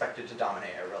being expected to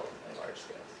dominate at relatively large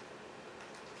scales.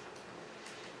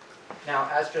 Now,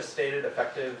 as just stated,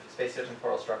 effective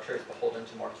spatiotemporal structure is beholden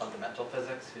to more fundamental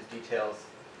physics, whose details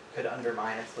could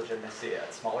undermine its legitimacy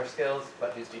at smaller scales,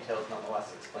 but whose details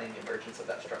nonetheless explain the emergence of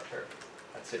that structure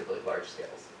at suitably large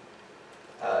scales.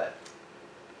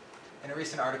 In a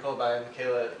recent article by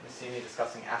Michaela Massimi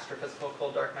discussing astrophysical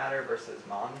cold dark matter versus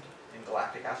MOND in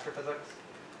galactic astrophysics,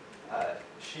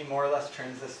 she more or less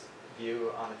turns this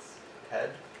view on its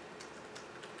head.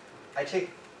 I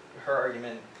take her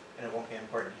argument, and it won't be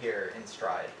important here, in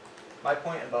stride. My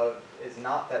point above is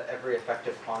not that every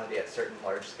effective quantity at certain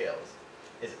large scales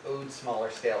is owed smaller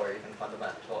scale or even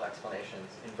fundamental explanations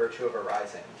in virtue of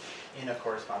arising in a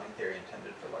corresponding theory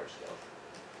intended for large scales.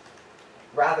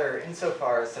 Rather,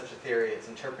 insofar as such a theory is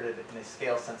interpreted in a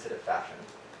scale-sensitive fashion,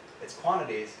 its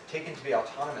quantities, taken to be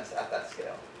autonomous at that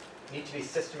scale, need to be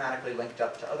systematically linked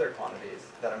up to other quantities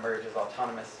that emerge as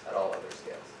autonomous at all other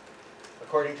scales,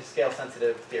 according to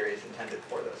scale-sensitive theories intended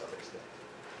for those other scales.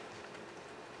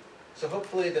 So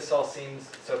hopefully this all seems,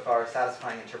 so far, a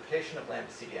satisfying interpretation of lambda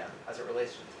CDM as it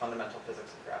relates to the fundamental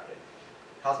physics of gravity.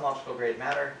 Cosmological grade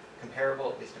matter,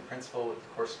 comparable, at least in principle, with the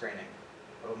coarse graining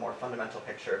of a more fundamental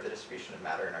picture of the distribution of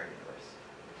matter in our universe.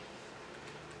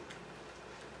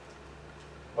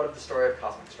 What of the story of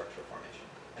cosmic structure formation?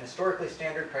 An historically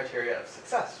standard criteria of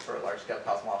success for a large-scale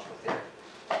cosmological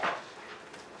theory.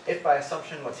 If by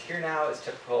assumption what's here now is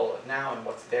typical of now and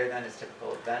what's there then is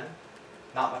typical of then,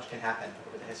 not much can happen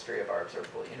over the history of our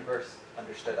observable universe,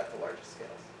 understood at the largest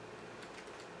scales.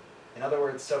 In other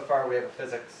words, so far we have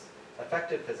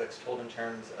effective physics told in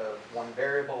terms of one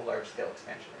variable large-scale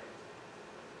expansion rate.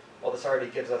 While this already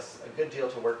gives us a good deal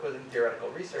to work with in theoretical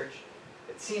research,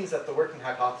 it seems that the working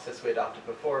hypothesis we adopted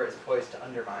before is poised to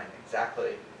undermine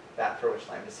exactly that for which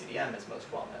lambda CDM is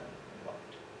most well known and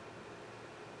loved.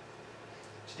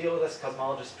 To deal with this,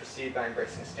 cosmologists proceed by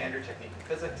embracing a standard technique in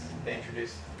physics. They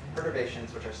introduce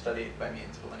perturbations which are studied by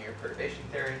means of a linear perturbation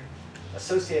theory,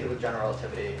 associated with general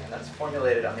relativity, and that's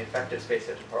formulated on the effective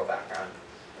spatiotemporal background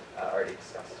already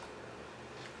discussed.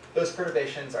 Those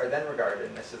perturbations are then regarded,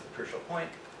 and this is the crucial point,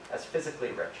 as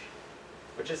physically rich,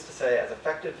 which is to say as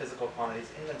effective physical quantities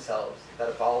in themselves that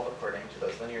evolve according to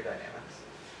those linear dynamics,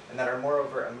 and that are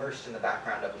moreover immersed in the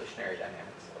background evolutionary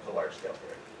dynamics of the large-scale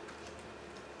theory.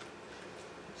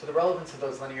 So the relevance of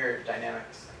those linear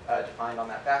dynamics defined on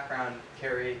that background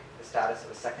carry the status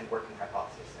of a second working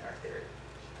hypothesis in our theory.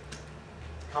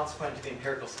 Consequent to the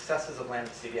empirical successes of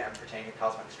lambda CDM pertaining to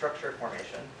cosmic structure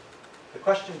formation, the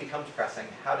question becomes pressing: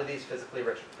 how do these physically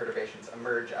rich perturbations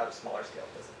emerge out of smaller scale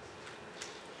physics?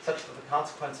 such that the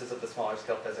consequences of the smaller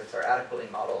scale physics are adequately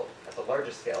modeled at the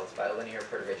largest scales by a linear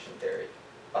perturbation theory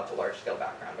about the large scale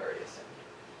background already assumed.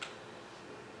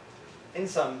 In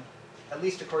sum, at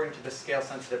least according to this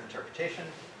scale-sensitive interpretation,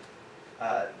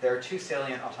 there are two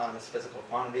salient autonomous physical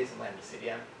quantities in lambda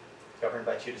CDM governed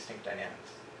by two distinct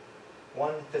dynamics.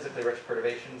 One, physically rich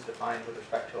perturbations defined with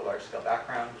respect to a large-scale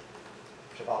background,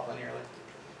 which evolve linearly.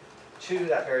 Two,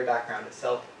 that very background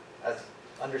itself, as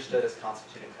understood as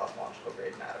constituting cosmological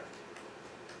grade matter.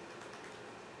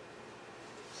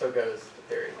 So goes the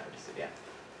theory of lambda CDM.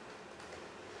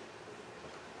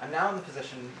 I'm now in the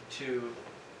position to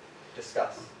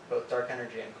discuss both dark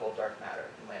energy and cold dark matter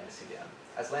in lambda CDM,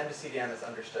 as lambda CDM is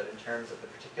understood in terms of the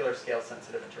particular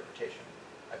scale-sensitive interpretation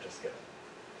I've just given.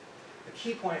 The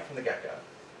key point from the get-go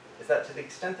is that to the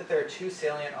extent that there are two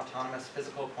salient autonomous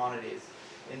physical quantities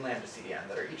in lambda CDM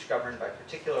that are each governed by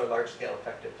particular large-scale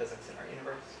effective physics in our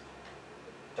universe,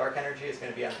 dark energy is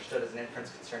going to be understood as an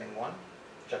inference concerning one,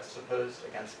 juxtaposed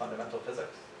against fundamental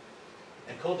physics,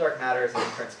 and cold dark matter is an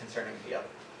inference concerning the other.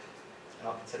 And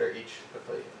I'll consider each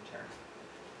quickly in turn.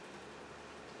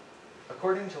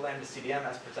 According to lambda CDM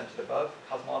as presented above,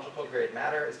 cosmological grade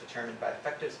matter is determined by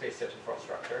effective spatiotemporal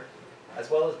structure, as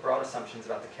well as broad assumptions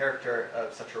about the character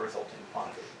of such a resulting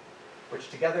quantity, which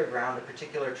together ground a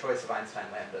particular choice of Einstein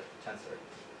lambda tensor.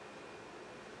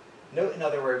 Note, in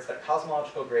other words, that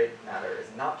cosmological grade matter is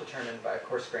not determined by a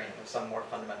coarse graining of some more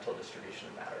fundamental distribution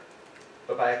of matter,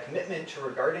 but by a commitment to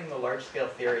regarding the large-scale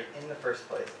theory in the first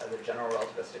place as a general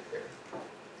relativistic theory,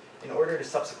 in order to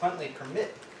subsequently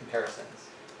permit comparisons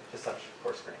to such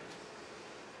coarse grainings.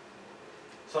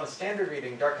 So in a standard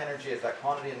reading, dark energy is that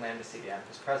quantity in lambda CDM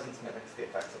whose presence mimics the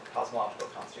effects of a cosmological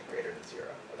constant greater than zero,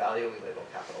 a value we label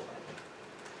capital lambda.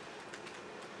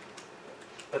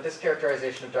 But this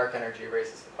characterization of dark energy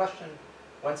raises the question,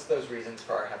 whence those reasons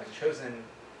for our having chosen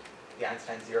the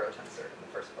Einstein zero tensor in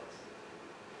the first place?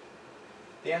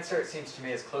 The answer, it seems to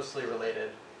me, is closely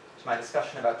related to my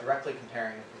discussion about directly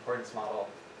comparing the concordance model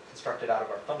constructed out of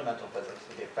our fundamental physics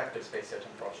with the effective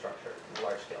spatiotemporal structure in the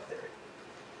large-scale theory.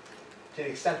 To the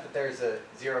extent that there is a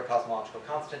zero cosmological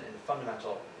constant in the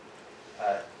fundamental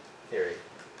theory,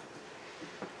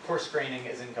 coarse graining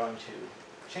isn't going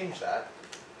to change that,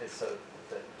 is so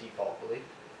the default belief.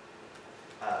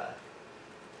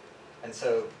 And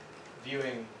so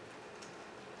viewing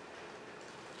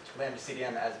lambda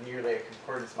CDM as merely a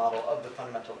concordance model of the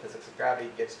fundamental physics of gravity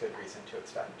gives good reason to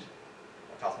expect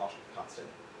a cosmological constant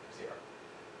of zero.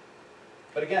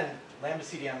 But again, lambda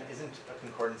CDM isn't a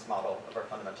concordance model of our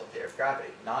fundamental theory of gravity,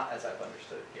 not as I've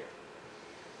understood it here.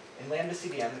 In lambda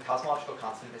CDM, the cosmological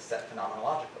constant is set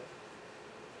phenomenologically,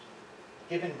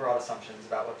 given broad assumptions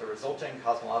about what the resulting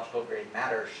cosmological grade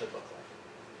matter should look like.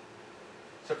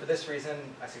 So for this reason,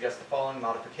 I suggest the following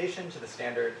modification to the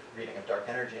standard reading of dark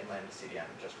energy in lambda CDM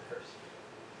just rehearsed.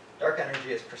 Dark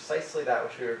energy is precisely that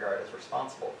which we regard as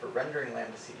responsible for rendering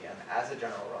lambda CDM as a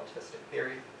general relativistic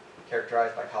theory,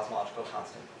 characterized by cosmological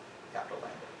constant capital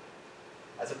lambda,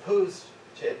 as opposed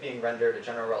to it being rendered a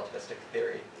general relativistic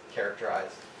theory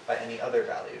characterized by any other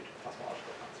valued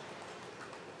cosmological constant.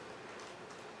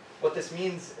 What this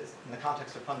means is, in the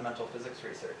context of fundamental physics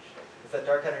research, is that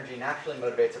dark energy naturally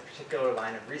motivates a particular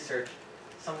line of research,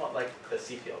 somewhat like the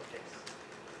C-field case.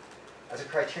 As a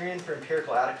criterion for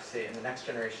empirical adequacy in the next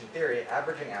generation theory,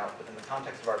 averaging out within the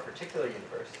context of our particular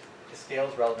universe to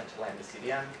scales relevant to lambda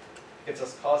CDM gives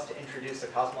us cause to introduce a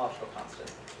cosmological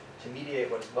constant to mediate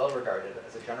what is well regarded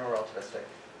as a general relativistic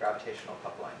gravitational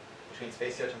coupling between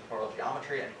spatiotemporal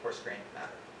geometry and coarse-grained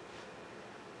matter.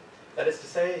 That is to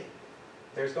say,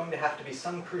 there's going to have to be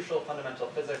some crucial fundamental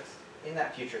physics in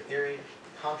that future theory,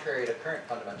 contrary to current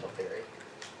fundamental theory,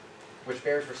 which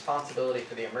bears responsibility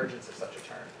for the emergence of such a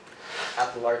term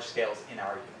at the large scales in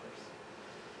our universe.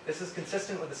 This is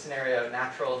consistent with the scenario of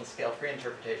natural and scale-free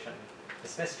interpretation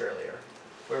dismissed earlier,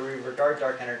 where we regard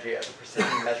dark energy as a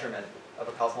precision measurement of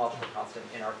a cosmological constant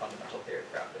in our fundamental theory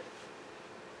of gravity.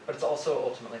 But it's also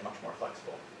ultimately much more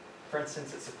flexible. For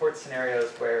instance, it supports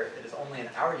scenarios where it is only in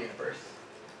our universe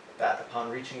that, upon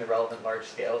reaching the relevant large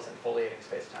scales and foliating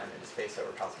space-time into space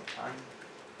over cosmic time,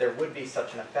 there would be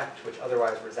such an effect which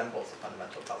otherwise resembles a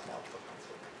fundamental cosmological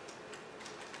constant.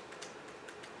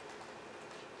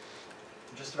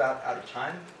 I'm just about out of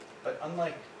time, but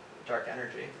unlike dark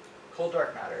energy, cold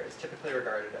dark matter is typically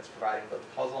regarded as providing both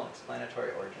causal and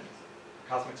explanatory origins for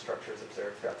cosmic structures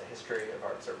observed throughout the history of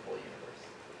our observable universe.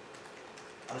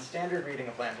 On a standard reading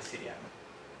of lambda CDM,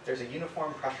 there's a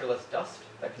uniform pressureless dust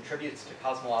that contributes to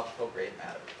cosmological grade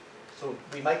matter. So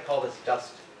we might call this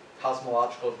dust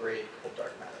cosmological grade cold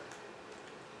dark matter.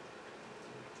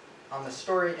 on the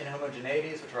story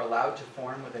inhomogeneities, which are allowed to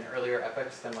form within earlier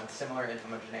epochs than when similar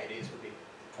inhomogeneities would be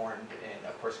formed in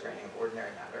a coarse graining of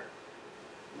ordinary matter.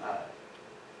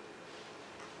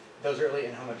 Those early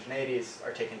inhomogeneities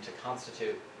are taken to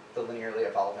constitute the linearly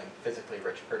evolving, physically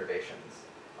rich perturbations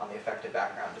on the affected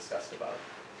background discussed above,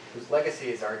 whose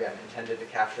legacies are again intended to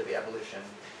capture the evolution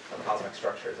of cosmic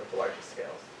structures of the largest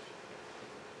scales.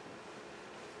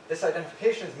 This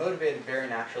identification is motivated very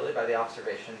naturally by the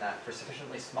observation that for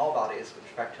sufficiently small bodies with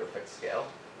respect to a fixed scale,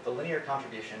 the linear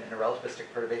contribution in a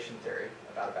relativistic perturbation theory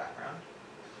about a background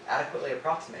adequately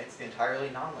approximates the entirely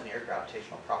nonlinear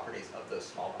gravitational properties of those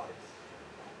small bodies.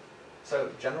 So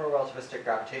general relativistic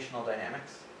gravitational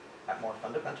dynamics at more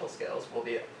fundamental scales will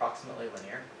be approximately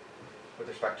linear with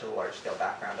respect to the large-scale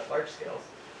background at large scales.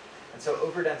 And so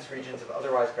overdense regions of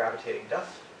otherwise gravitating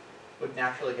dust would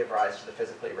naturally give rise to the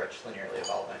physically rich, linearly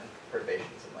evolving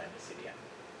perturbations in lambda CDM.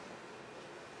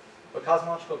 But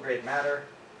cosmological grade matter,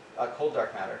 cold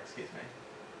dark matter,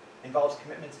 involves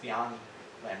commitments beyond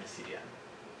lambda CDM.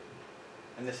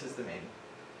 And this is the main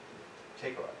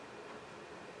takeaway.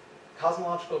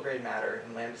 Cosmological grade matter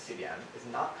in lambda CDM is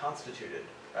not constituted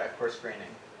by a coarse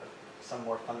graining of some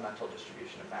more fundamental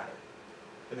distribution of matter.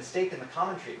 The mistake in the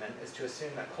common treatment is to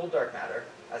assume that cold dark matter,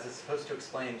 as is supposed to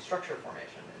explain structure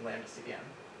formation in lambda CDM,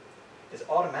 is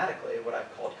automatically what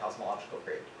I've called cosmological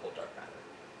grade cold dark matter,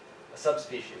 a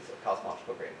subspecies of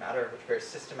cosmological grade matter which bears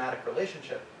systematic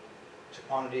relationship to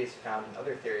quantities found in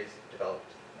other theories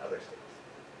developed in other states.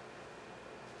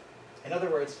 In other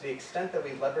words, to the extent that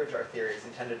we leverage our theories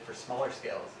intended for smaller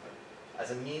scales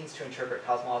as a means to interpret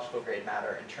cosmological grade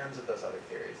matter in terms of those other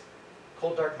theories,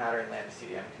 cold dark matter in lambda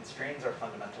CDM constrains our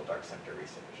fundamental dark center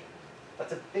research.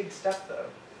 That's a big step, though,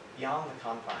 beyond the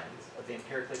confines of the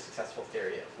empirically successful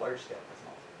theory of large-scale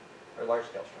cosmology, or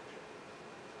large-scale structure.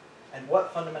 And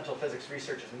what fundamental physics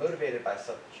research is motivated by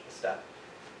such a step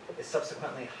is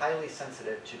subsequently highly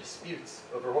sensitive to disputes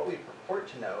over what we purport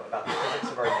to know about the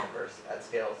physics of our universe at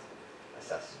scales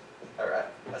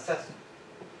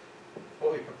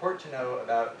what we purport to know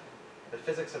about the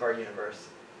physics of our universe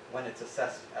when it's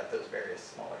assessed at those various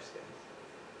smaller scales.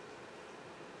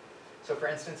 So for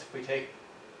instance, if we take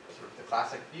sort of the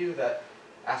classic view that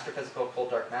astrophysical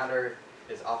cold dark matter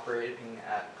is operating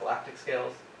at galactic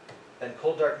scales, then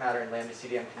cold dark matter in lambda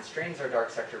CDM constrains our dark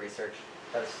sector research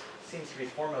that seems to be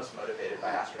foremost motivated by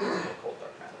astrophysical cold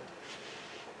dark matter.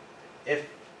 If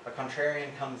a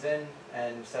contrarian comes in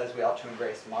and says we ought to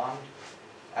embrace MOND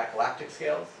at galactic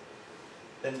scales,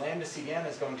 then lambda CDM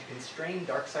is going to constrain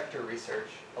dark sector research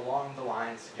along the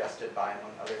lines suggested by,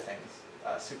 among other things,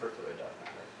 superfluid dark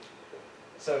matter.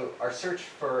 So our search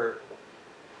for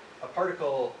a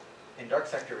particle in dark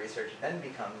sector research then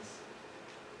becomes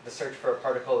the search for a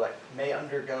particle that may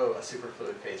undergo a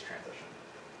superfluid phase transition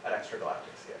at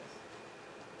extragalactic scales.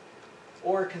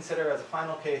 Or consider as a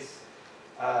final case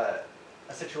a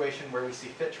situation where we see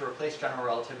fit to replace general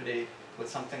relativity with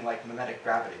something like mimetic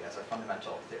gravity as our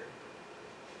fundamental theory,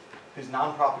 whose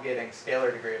non-propagating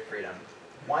scalar degree of freedom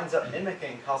winds up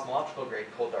mimicking cosmological grade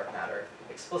cold dark matter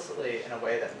explicitly in a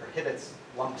way that prohibits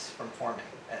lumps from forming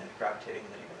and gravitating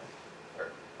linearly,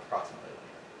 or approximately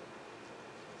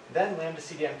linearly. Then lambda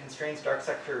CDM constrains dark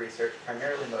sector research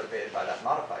primarily motivated by that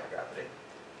modified gravity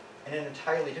in an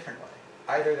entirely different way.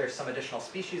 Either there's some additional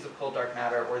species of cold dark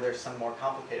matter, or there's some more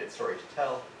complicated story to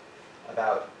tell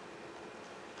about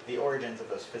the origins of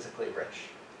those physically rich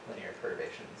linear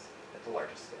perturbations at the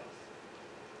largest scales.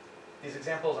 These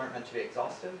examples aren't meant to be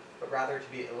exhaustive, but rather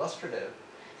to be illustrative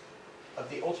of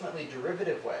the ultimately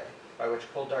derivative way by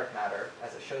which cold dark matter,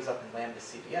 as it shows up in lambda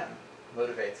CDM,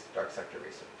 motivates dark sector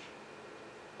research.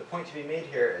 The point to be made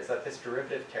here is that this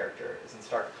derivative character is in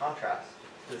stark contrast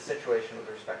to the situation with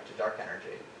respect to dark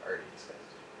energy already discussed.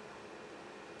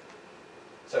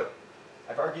 So,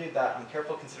 I've argued that on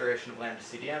careful consideration of lambda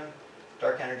CDM,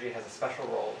 dark energy has a special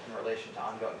role in relation to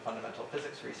ongoing fundamental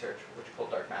physics research, which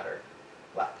cold dark matter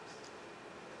lacks.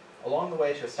 Along the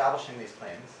way to establishing these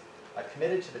claims, I've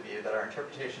committed to the view that our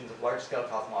interpretations of large-scale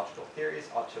cosmological theories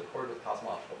ought to accord with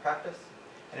cosmological practice,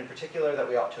 and in particular that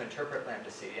we ought to interpret lambda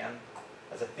CDM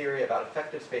as a theory about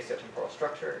effective spatiotemporal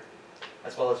structure,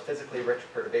 as well as physically rich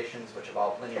perturbations which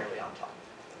evolve linearly on top.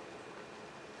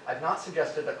 I've not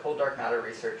suggested that cold dark matter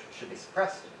research should be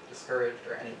suppressed, discouraged,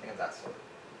 or anything of that sort,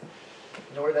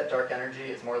 nor that dark energy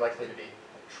is more likely to be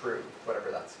true,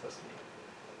 whatever that's supposed to mean.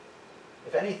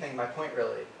 If anything, my point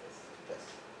really is this.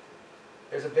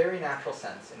 There's a very natural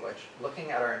sense in which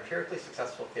looking at our empirically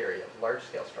successful theory of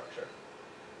large-scale structure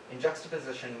in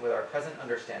juxtaposition with our present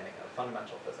understanding of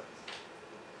fundamental physics,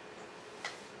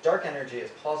 dark energy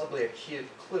is plausibly a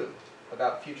clue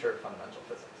about future fundamental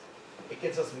physics. It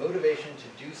gives us motivation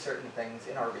to do certain things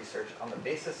in our research on the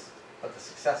basis of the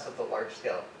success of the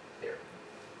large-scale theory.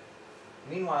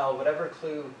 Meanwhile, whatever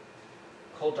clue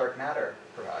cold dark matter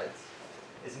provides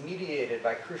is mediated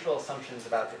by crucial assumptions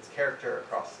about its character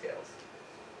across scales,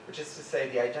 which is to say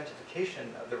the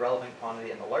identification of the relevant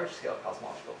quantity in the large-scale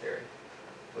cosmological theory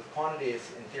with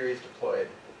quantities in theories deployed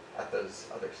at those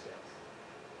other scales.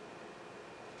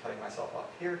 Cutting myself off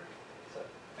here, so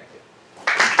thank you.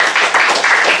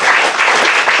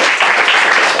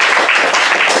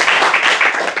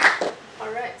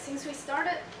 All right, since we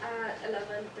started at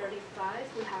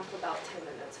 11:35, we have about 10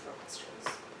 minutes for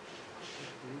questions.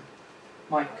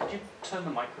 Mike, could you turn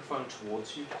the microphone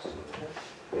towards you just a little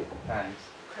bit? Thanks.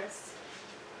 Chris?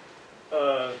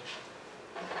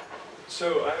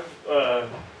 So I have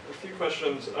a few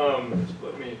questions.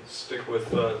 Let me stick with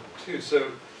two.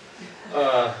 So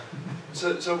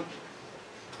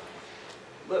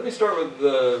let me start with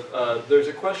the. There's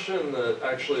a question that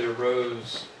actually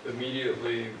arose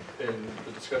immediately in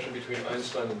the discussion between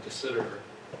Einstein and de Sitter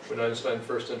when Einstein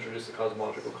first introduced the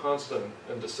cosmological constant,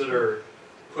 and de Sitter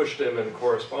pushed him in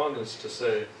correspondence to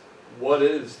say, what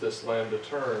is this lambda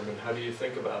term and how do you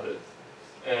think about it?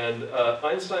 And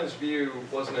Einstein's view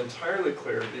wasn't entirely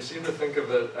clear. He seemed to think of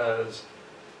it as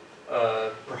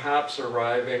perhaps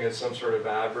arriving at some sort of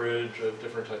average of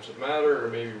different types of matter, or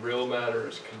maybe real matter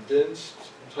is condensed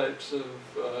types of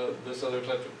this other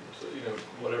type of,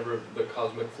 whatever the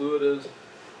cosmic fluid is.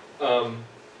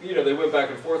 They went back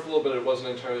and forth a little bit. It wasn't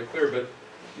entirely clear, but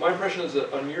my impression is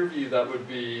that on your view, that would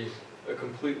be a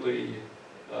completely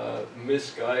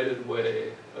misguided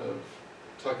way of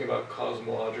talking about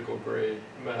cosmological grade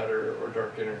matter or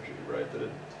dark energy, right?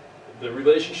 That the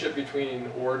relationship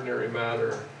between ordinary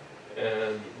matter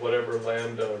and whatever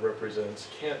lambda represents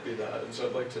can't be that. And so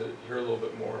I'd like to hear a little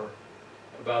bit more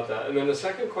about that. And then the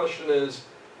second question is,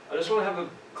 I just want to have a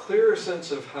clearer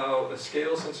sense of how a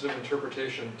scale-sensitive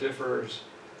interpretation differs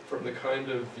from the kind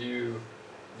of view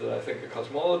that I think a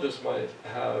cosmologist might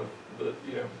have, that,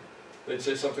 they'd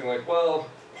say something like, well,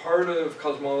 part of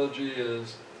cosmology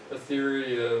is a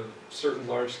theory of certain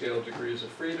large-scale degrees of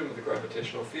freedom of the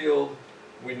gravitational field.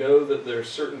 We know that there are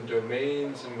certain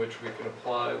domains in which we can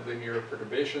apply linear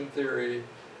perturbation theory,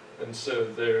 and so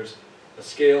there's a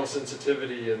scale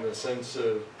sensitivity in the sense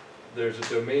of there's a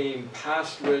domain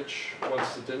past which,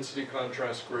 once the density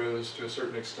contrast grows to a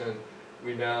certain extent,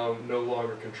 we now no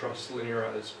longer can trust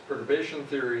linearized perturbation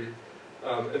theory.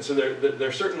 And so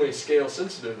they're certainly scale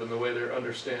sensitive in the way they're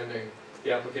understanding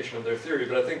the application of their theory,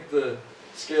 but I think the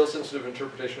scale-sensitive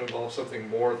interpretation involves something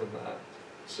more than that.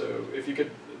 So if you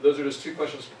could, those are just two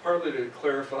questions, partly to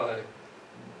clarify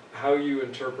how you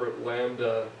interpret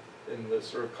lambda in the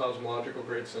sort of cosmological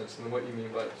grade sense, and then what you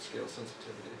mean by scale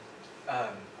sensitivity.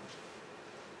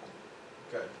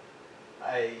 Good.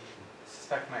 I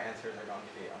suspect my answers are going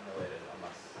to be unrelated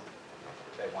unless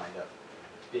they wind up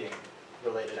being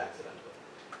related accidentally.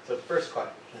 So the first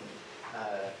question,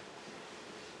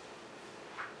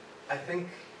 I think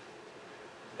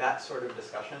that sort of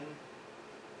discussion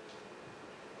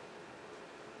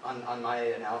on my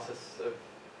analysis of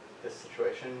this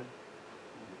situation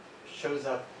shows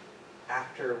up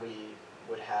after we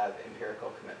would have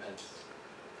empirical commitments,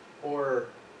 or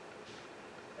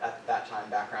at that time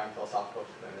background philosophical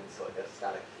commitments, like a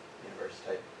static universe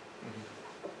type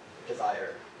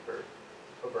desire for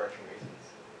overarching reasons.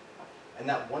 And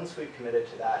that once we've committed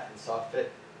to that and saw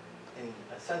fit, in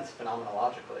a sense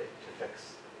phenomenologically, to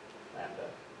fix lambda,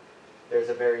 there's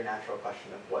a very natural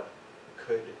question of what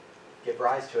could give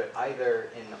rise to it, either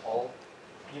in all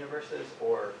universes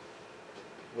or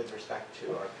with respect to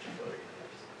our particular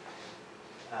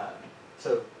universe.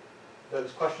 So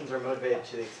those questions are motivated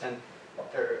to the extent,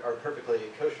 or are perfectly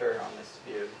kosher on this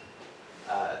view,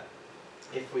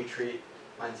 if we treat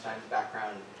Einstein's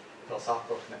background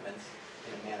philosophical commitments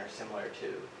in a manner similar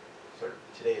to sort of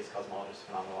today's cosmologist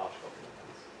phenomenological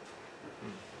commitments.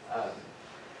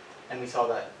 And we saw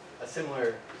that a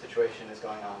similar situation is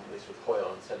going on, at least with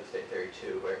Hoyle in steady state theory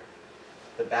too, where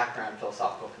the background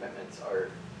philosophical commitments are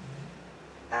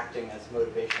acting as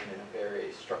motivation in a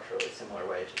very structurally similar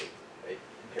way to the way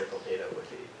empirical data would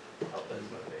be held as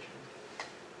motivation.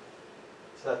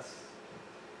 So that's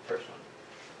the first one.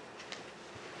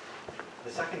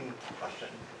 The second question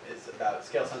is about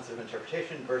scale-sensitive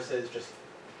interpretation versus just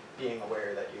being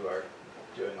aware that you are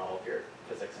doing all of your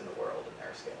physics in the world in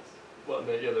their scales. Well,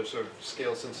 yeah, there's sort of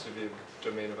scale sensitivity of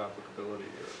domain of applicability.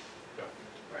 Or, yeah.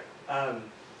 Right.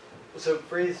 So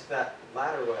phrased that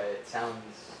latter way, it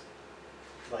sounds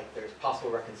like there's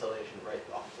possible reconciliation right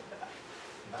off the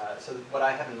bat. So what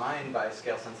I have in mind by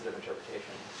scale-sensitive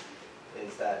interpretation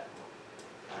is that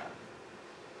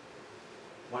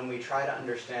when we try to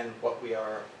understand what we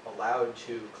are allowed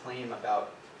to claim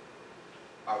about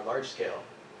our large-scale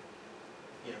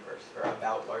universe, or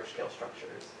about large-scale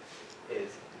structures,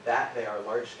 is that they are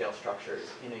large-scale structures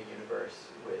in a universe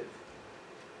with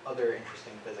other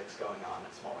interesting physics going on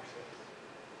at smaller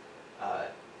scales.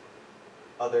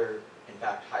 Other, in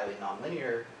fact, highly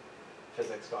nonlinear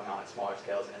physics going on at smaller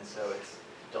scales, and so it's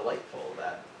delightful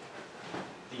that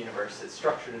the universe is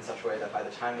structured in such a way that by the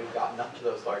time we've gotten up to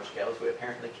those large scales, we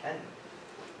apparently can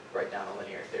write down a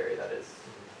linear theory that is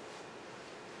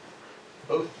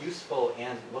both useful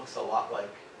and looks a lot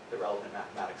like the relevant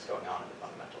mathematics going on in the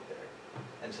fundamental theory.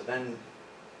 And so then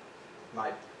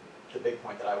the big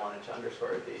point that I wanted to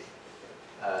underscore,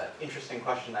 the interesting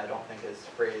question I don't think is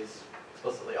phrased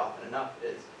explicitly often enough,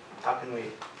 is how can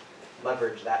we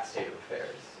leverage that state of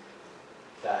affairs,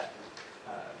 that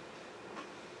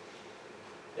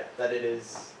that it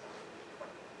is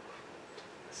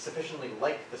sufficiently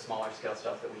like the smaller scale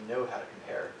stuff that we know how to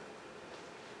compare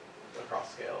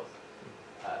across scales,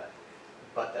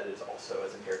 but that it is also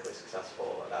as empirically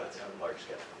successful about its own large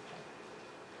scale content.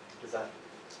 Does that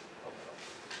help at all?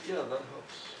 Yeah, that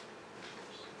helps.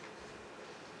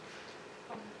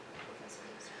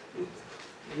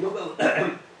 No, well,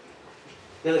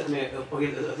 let me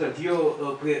present you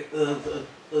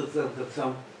presented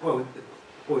some points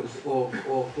of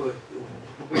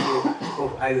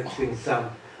I think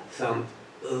some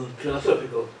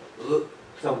philosophical,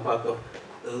 some part of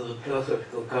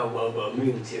philosophical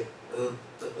community.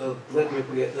 Let me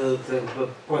present the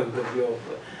point of view of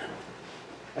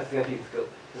astrophysical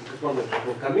and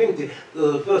cosmological community.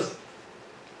 First,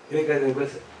 regarding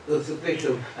this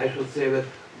situation, I should say that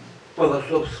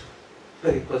Polashev's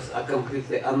papers are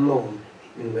completely unknown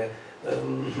in the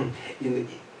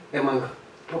among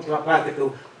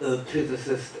particle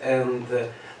physicists and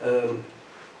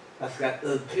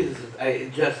physicists. I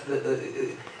just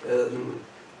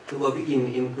log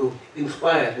into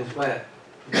Inspire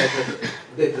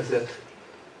data set.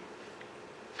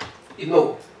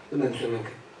 No mentioning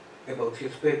about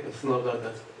his papers, not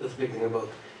that speaking about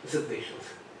citations.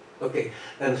 Okay,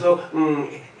 and so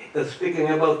speaking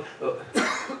about,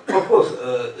 of course,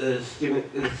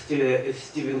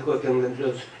 Stephen Hawking and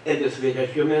George Ellis, which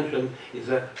as you mentioned, is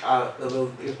a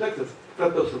well-respected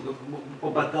person,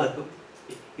 but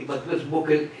this book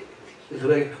is a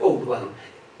very old one.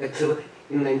 Actually,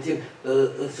 in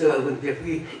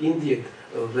 1973, indeed,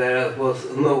 there was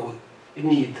no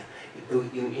need to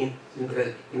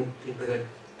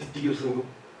introducing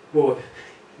both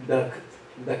dark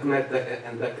matter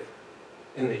and dark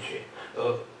energy.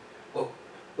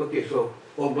 Okay, so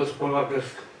almost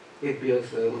progress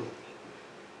appears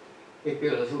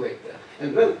later.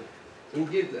 And then,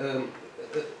 indeed,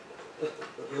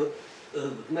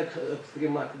 next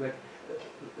remark that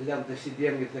lambda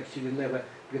CDM is actually never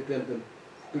pretended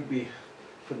to be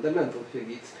fundamental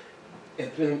physics,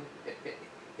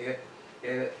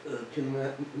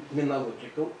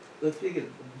 phenomenological figure.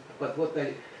 But what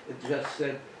I just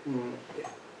said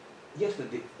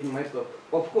yesterday in my talk,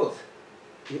 of course,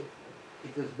 it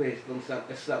is based on some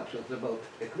assumptions about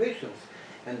equations,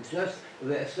 and just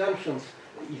the assumptions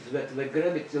is that the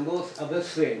gravity laws are the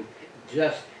same,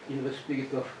 just in the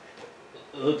spirit of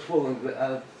following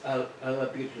the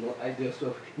original ideas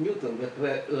of Newton, that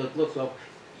the laws of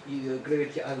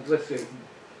gravity are the same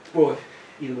both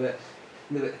in the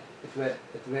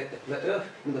Earth,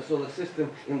 in the solar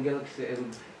system, in galaxy,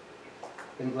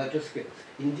 and larger scales.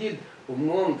 Indeed,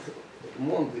 Mond,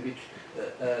 which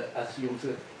assumes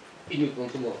that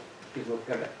Newton's law is not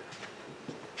correct.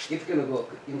 It can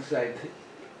work inside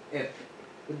at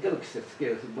galaxy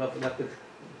scales, but that it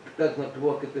does not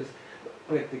work. It is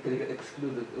practically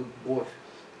excluded both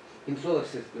in solar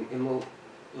system, in all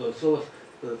solar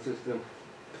system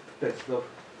tests of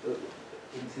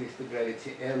increased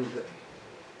gravity and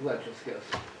larger scales.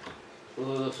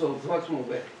 So it's much more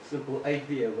the simple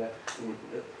idea that,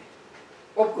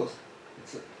 of course,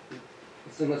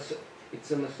 it's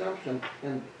an assumption,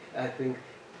 and I think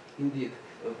indeed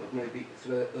maybe it's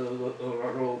the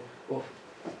role of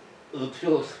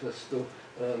philosophers to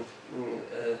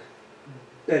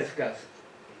discuss.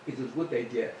 It's a good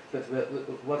idea, but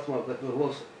what's more, that the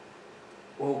laws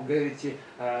of gravity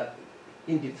are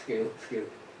indeed scale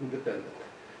independent.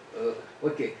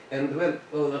 Okay, and then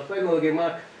the final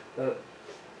remark,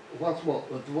 once more,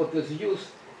 what is used,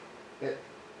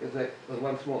 as I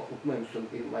once more mentioned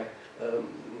in my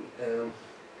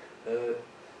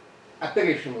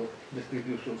operational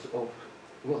distributions of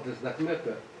what is dark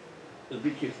matter,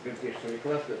 which is gravitationally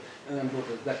clustered, and what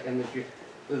is dark energy,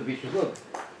 which is not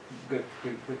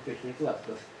gravitationally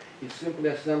clustered. It's simply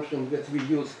assumption that we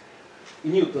use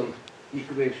Newton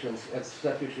equations at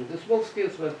sufficiently small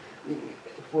scales for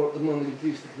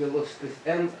non-relativistic velocities,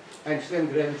 and Einstein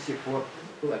gravity for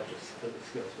larger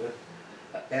scales.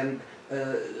 And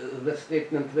the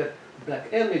statement that dark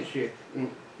energy,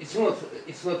 it's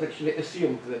not actually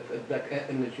assumed that dark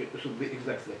energy should be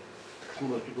exactly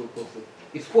cosmological constant.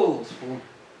 It follows from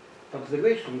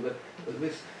observation that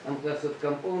this unclassified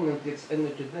component, its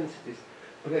energy density is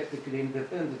practically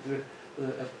independent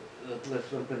at less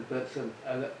than 10%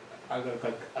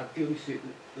 accuracy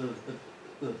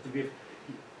with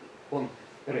on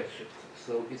redshift.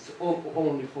 So it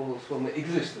only follows from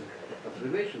existing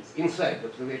observations, inside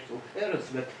observational errors,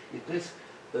 that it is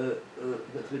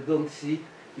that we don't see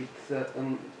its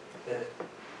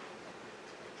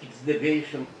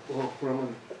deviation from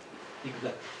an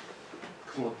exact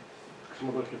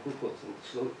cosmological constant.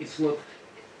 So it's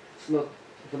not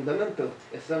fundamental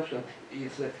assumption,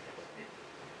 it's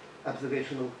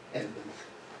observational evidence.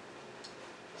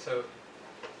 So,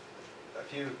 a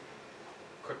few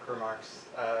quick remarks.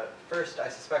 First, I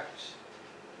suspect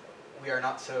we are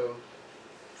not so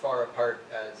far apart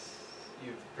as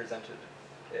you've presented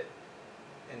it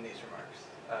in these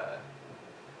remarks.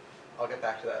 I'll get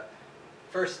back to that.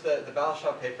 First, the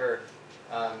Balashov paper.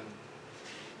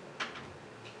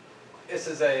 This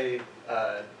is a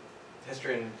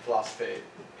history and philosophy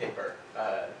paper.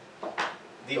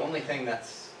 The only thing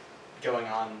that's going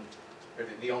on, or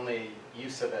the only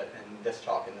use of it in this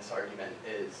talk, in this argument,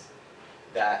 is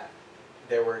that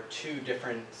there were two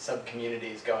different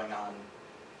sub-communities going on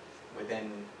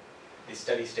within the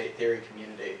steady-state theory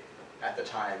community at the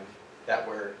time that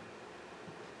were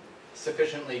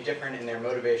sufficiently different in their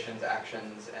motivations,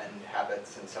 actions, and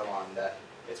habits, and so on, that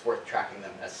it's worth tracking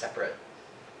them as separate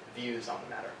views on the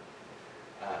matter.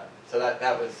 So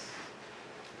that was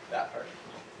that part.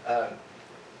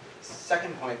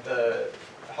 Second point, the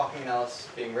Hawking analysis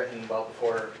being written well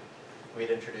before we'd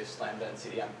introduced Lambda and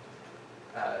CDM.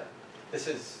 This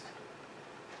is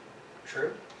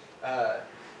true.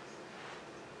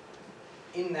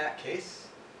 In that case,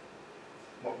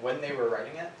 when they were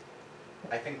writing it,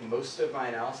 I think most of my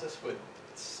analysis would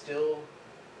still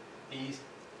be,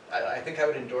 I think I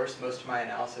would endorse most of my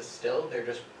analysis still. There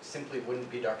just simply wouldn't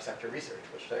be dark sector research,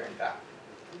 which there in fact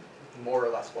more or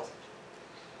less wasn't.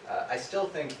 I still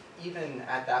think even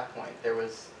at that point there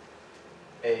was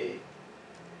a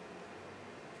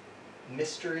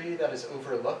mystery that is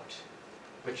overlooked,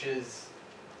 which is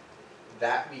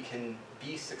that we can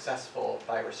be successful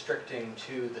by restricting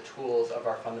to the tools of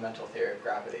our fundamental theory of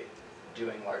gravity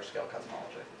doing large-scale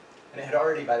cosmology. And it had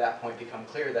already by that point become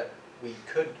clear that we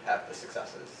could have the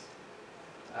successes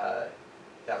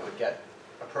that would get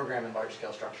a program in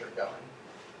large-scale structure going.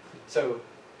 So,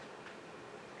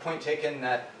 point taken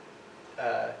that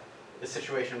the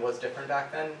situation was different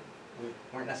back then. We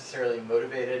weren't necessarily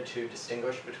motivated to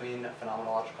distinguish between a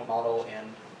phenomenological model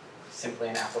and simply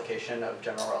an application of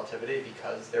general relativity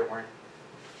because there weren't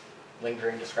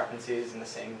lingering discrepancies in the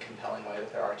same compelling way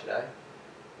that there are today.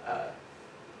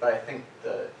 But I think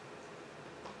the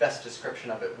best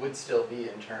description of it would still be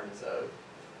in terms of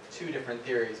two different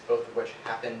theories, both of which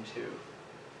happen to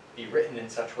be written in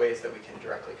such ways that we can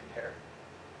directly compare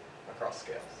across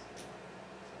scales.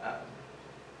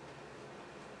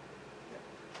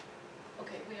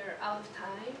 Okay, we are out of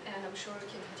time, and I'm sure we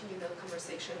can continue the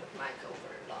conversation with Mike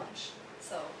over lunch.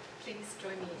 So please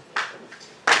join me.